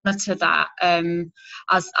monitor that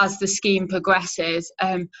as the scheme progresses.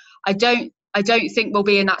 I don't think we'll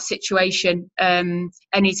be in that situation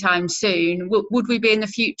anytime soon. Would we be in the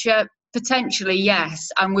future? Potentially, yes,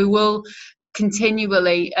 and we will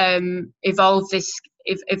continually evolve this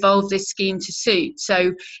scheme to suit.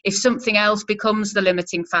 So if something else becomes the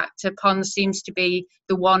limiting factor, pond seems to be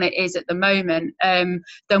the one it is at the moment,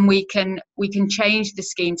 then we can change the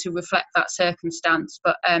scheme to reflect that circumstance.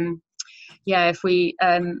 But yeah, if we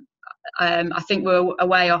I think we're a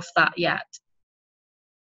way off that yet.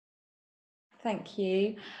 Thank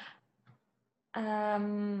you.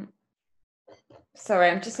 Sorry,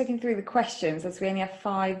 I'm just looking through the questions as we only have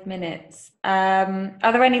 5 minutes. Are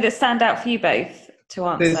there any that stand out for you both to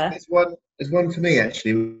answer? There's one for me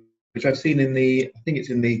actually, which I've seen I think it's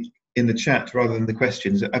in the chat rather than the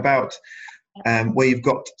questions, about where you've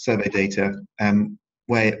got survey data.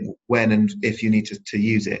 when and if you need to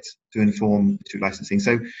use it to inform district licensing.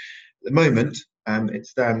 So at the moment, it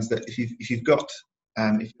stands that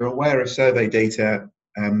if you're aware of survey data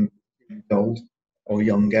old or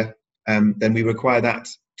younger, then we require that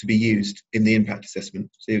to be used in the impact assessment.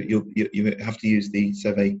 So you have to use the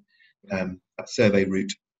survey, that survey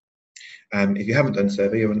route. If you haven't done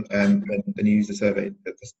survey, then you use the survey,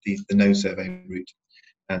 the no survey route.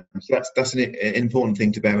 So that's an important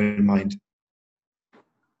thing to bear in mind.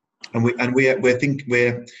 And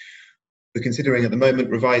we're considering at the moment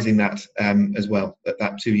revising that as well, at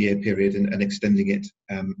that 2-year period, and extending it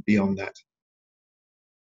beyond that.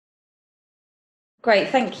 Great,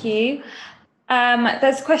 thank you.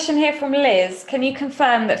 There's a question here from Liz. Can you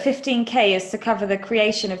confirm that 15k is to cover the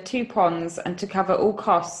creation of 2 ponds and to cover all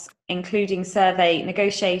costs, including survey,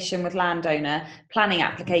 negotiation with landowner, planning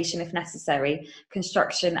application if necessary,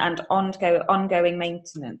 construction and ongoing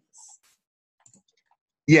maintenance?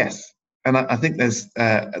 Yes, and I think there's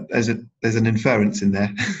an inference in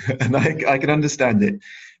there, and I can understand it.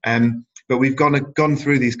 But we've gone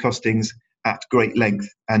through these costings at great length,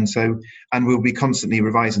 and we'll be constantly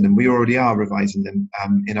revising them. We already are revising them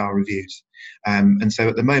in our reviews, and so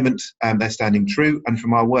at the moment they're standing true. And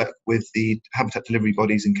from our work with the habitat delivery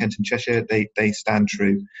bodies in Kent and Cheshire, they stand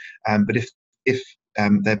true. But if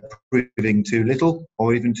they're proving too little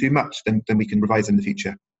or even too much, then we can revise in the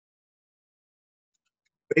future.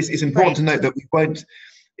 It's important to note that we won't,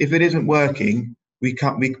 if it isn't working, we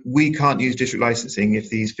can't use district licensing if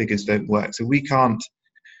these figures don't work. So we can't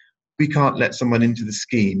let someone into the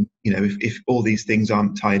scheme, if all these things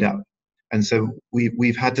aren't tied up. And so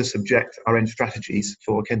we've had to subject our own strategies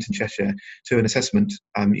for Kent and Cheshire to an assessment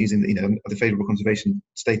using the favourable conservation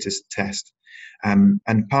status test. And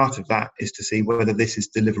part of that is to see whether this is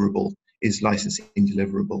deliverable, is licensing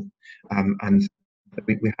deliverable. And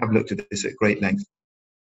we have looked at this at great length,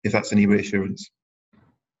 if that's any reassurance.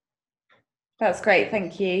 That's great,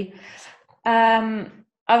 thank you. Are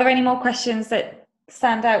there any more questions that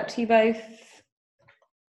stand out to you both?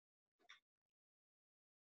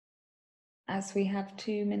 As we have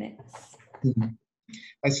 2 minutes.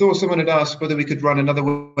 I saw someone had asked whether we could run another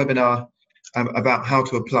webinar about how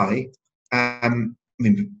to apply.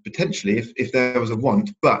 Potentially if there was a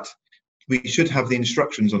want, but we should have the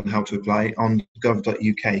instructions on how to apply on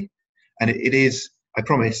gov.uk. And it is, I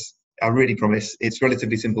really promise, it's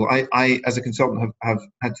relatively simple. I as a consultant, have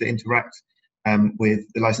had to interact with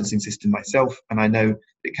the licensing system myself, and I know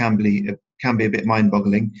it can be a bit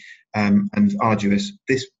mind-boggling and arduous.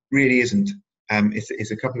 This really isn't.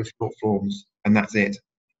 It's a couple of short forms, and that's it.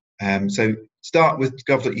 So start with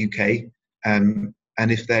gov.uk, and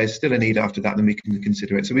if there's still a need after that, then we can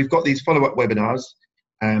consider it. So we've got these follow-up webinars.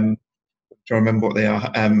 Trying to remember what they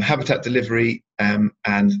are: habitat delivery and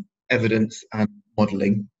evidence and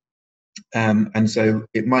modelling. And so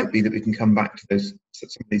it might be that we can come back to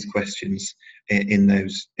some of these questions in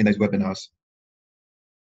those webinars.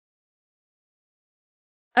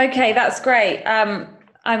 Okay, that's great.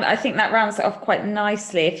 I think that rounds it off quite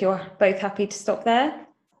nicely. If you're both happy to stop there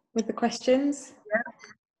with the questions.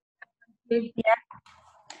 Yeah.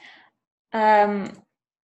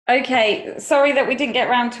 Okay, sorry that we didn't get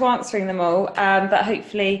around to answering them all, but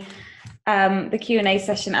hopefully the Q&A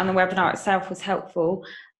session and the webinar itself was helpful.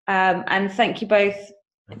 And thank you both,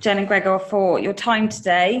 Jen and Gregor, for your time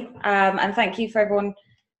today. And thank you for everyone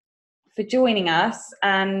for joining us.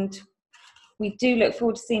 And we do look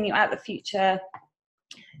forward to seeing you at the future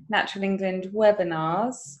Natural England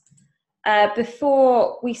webinars.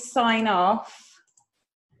 Before we sign off,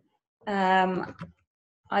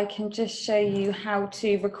 I can just show you how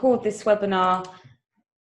to record this webinar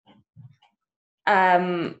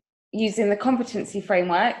using the competency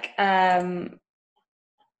framework.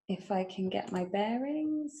 If I can get my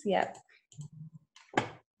bearings, yep.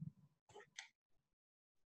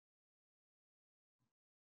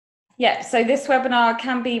 Yep, so this webinar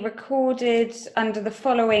can be recorded under the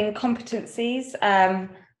following competencies: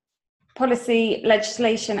 policy,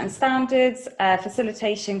 legislation and standards,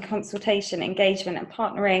 facilitation, consultation, engagement and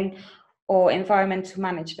partnering, or environmental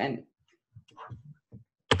management.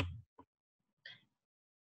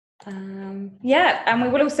 Yeah, and we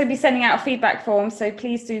will also be sending out a feedback form, so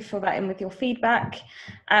please do fill that in with your feedback.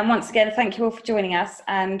 And once again, thank you all for joining us,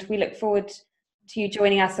 and we look forward to you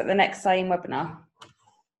joining us at the next CIEEM webinar.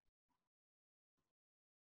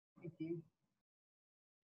 Thank you.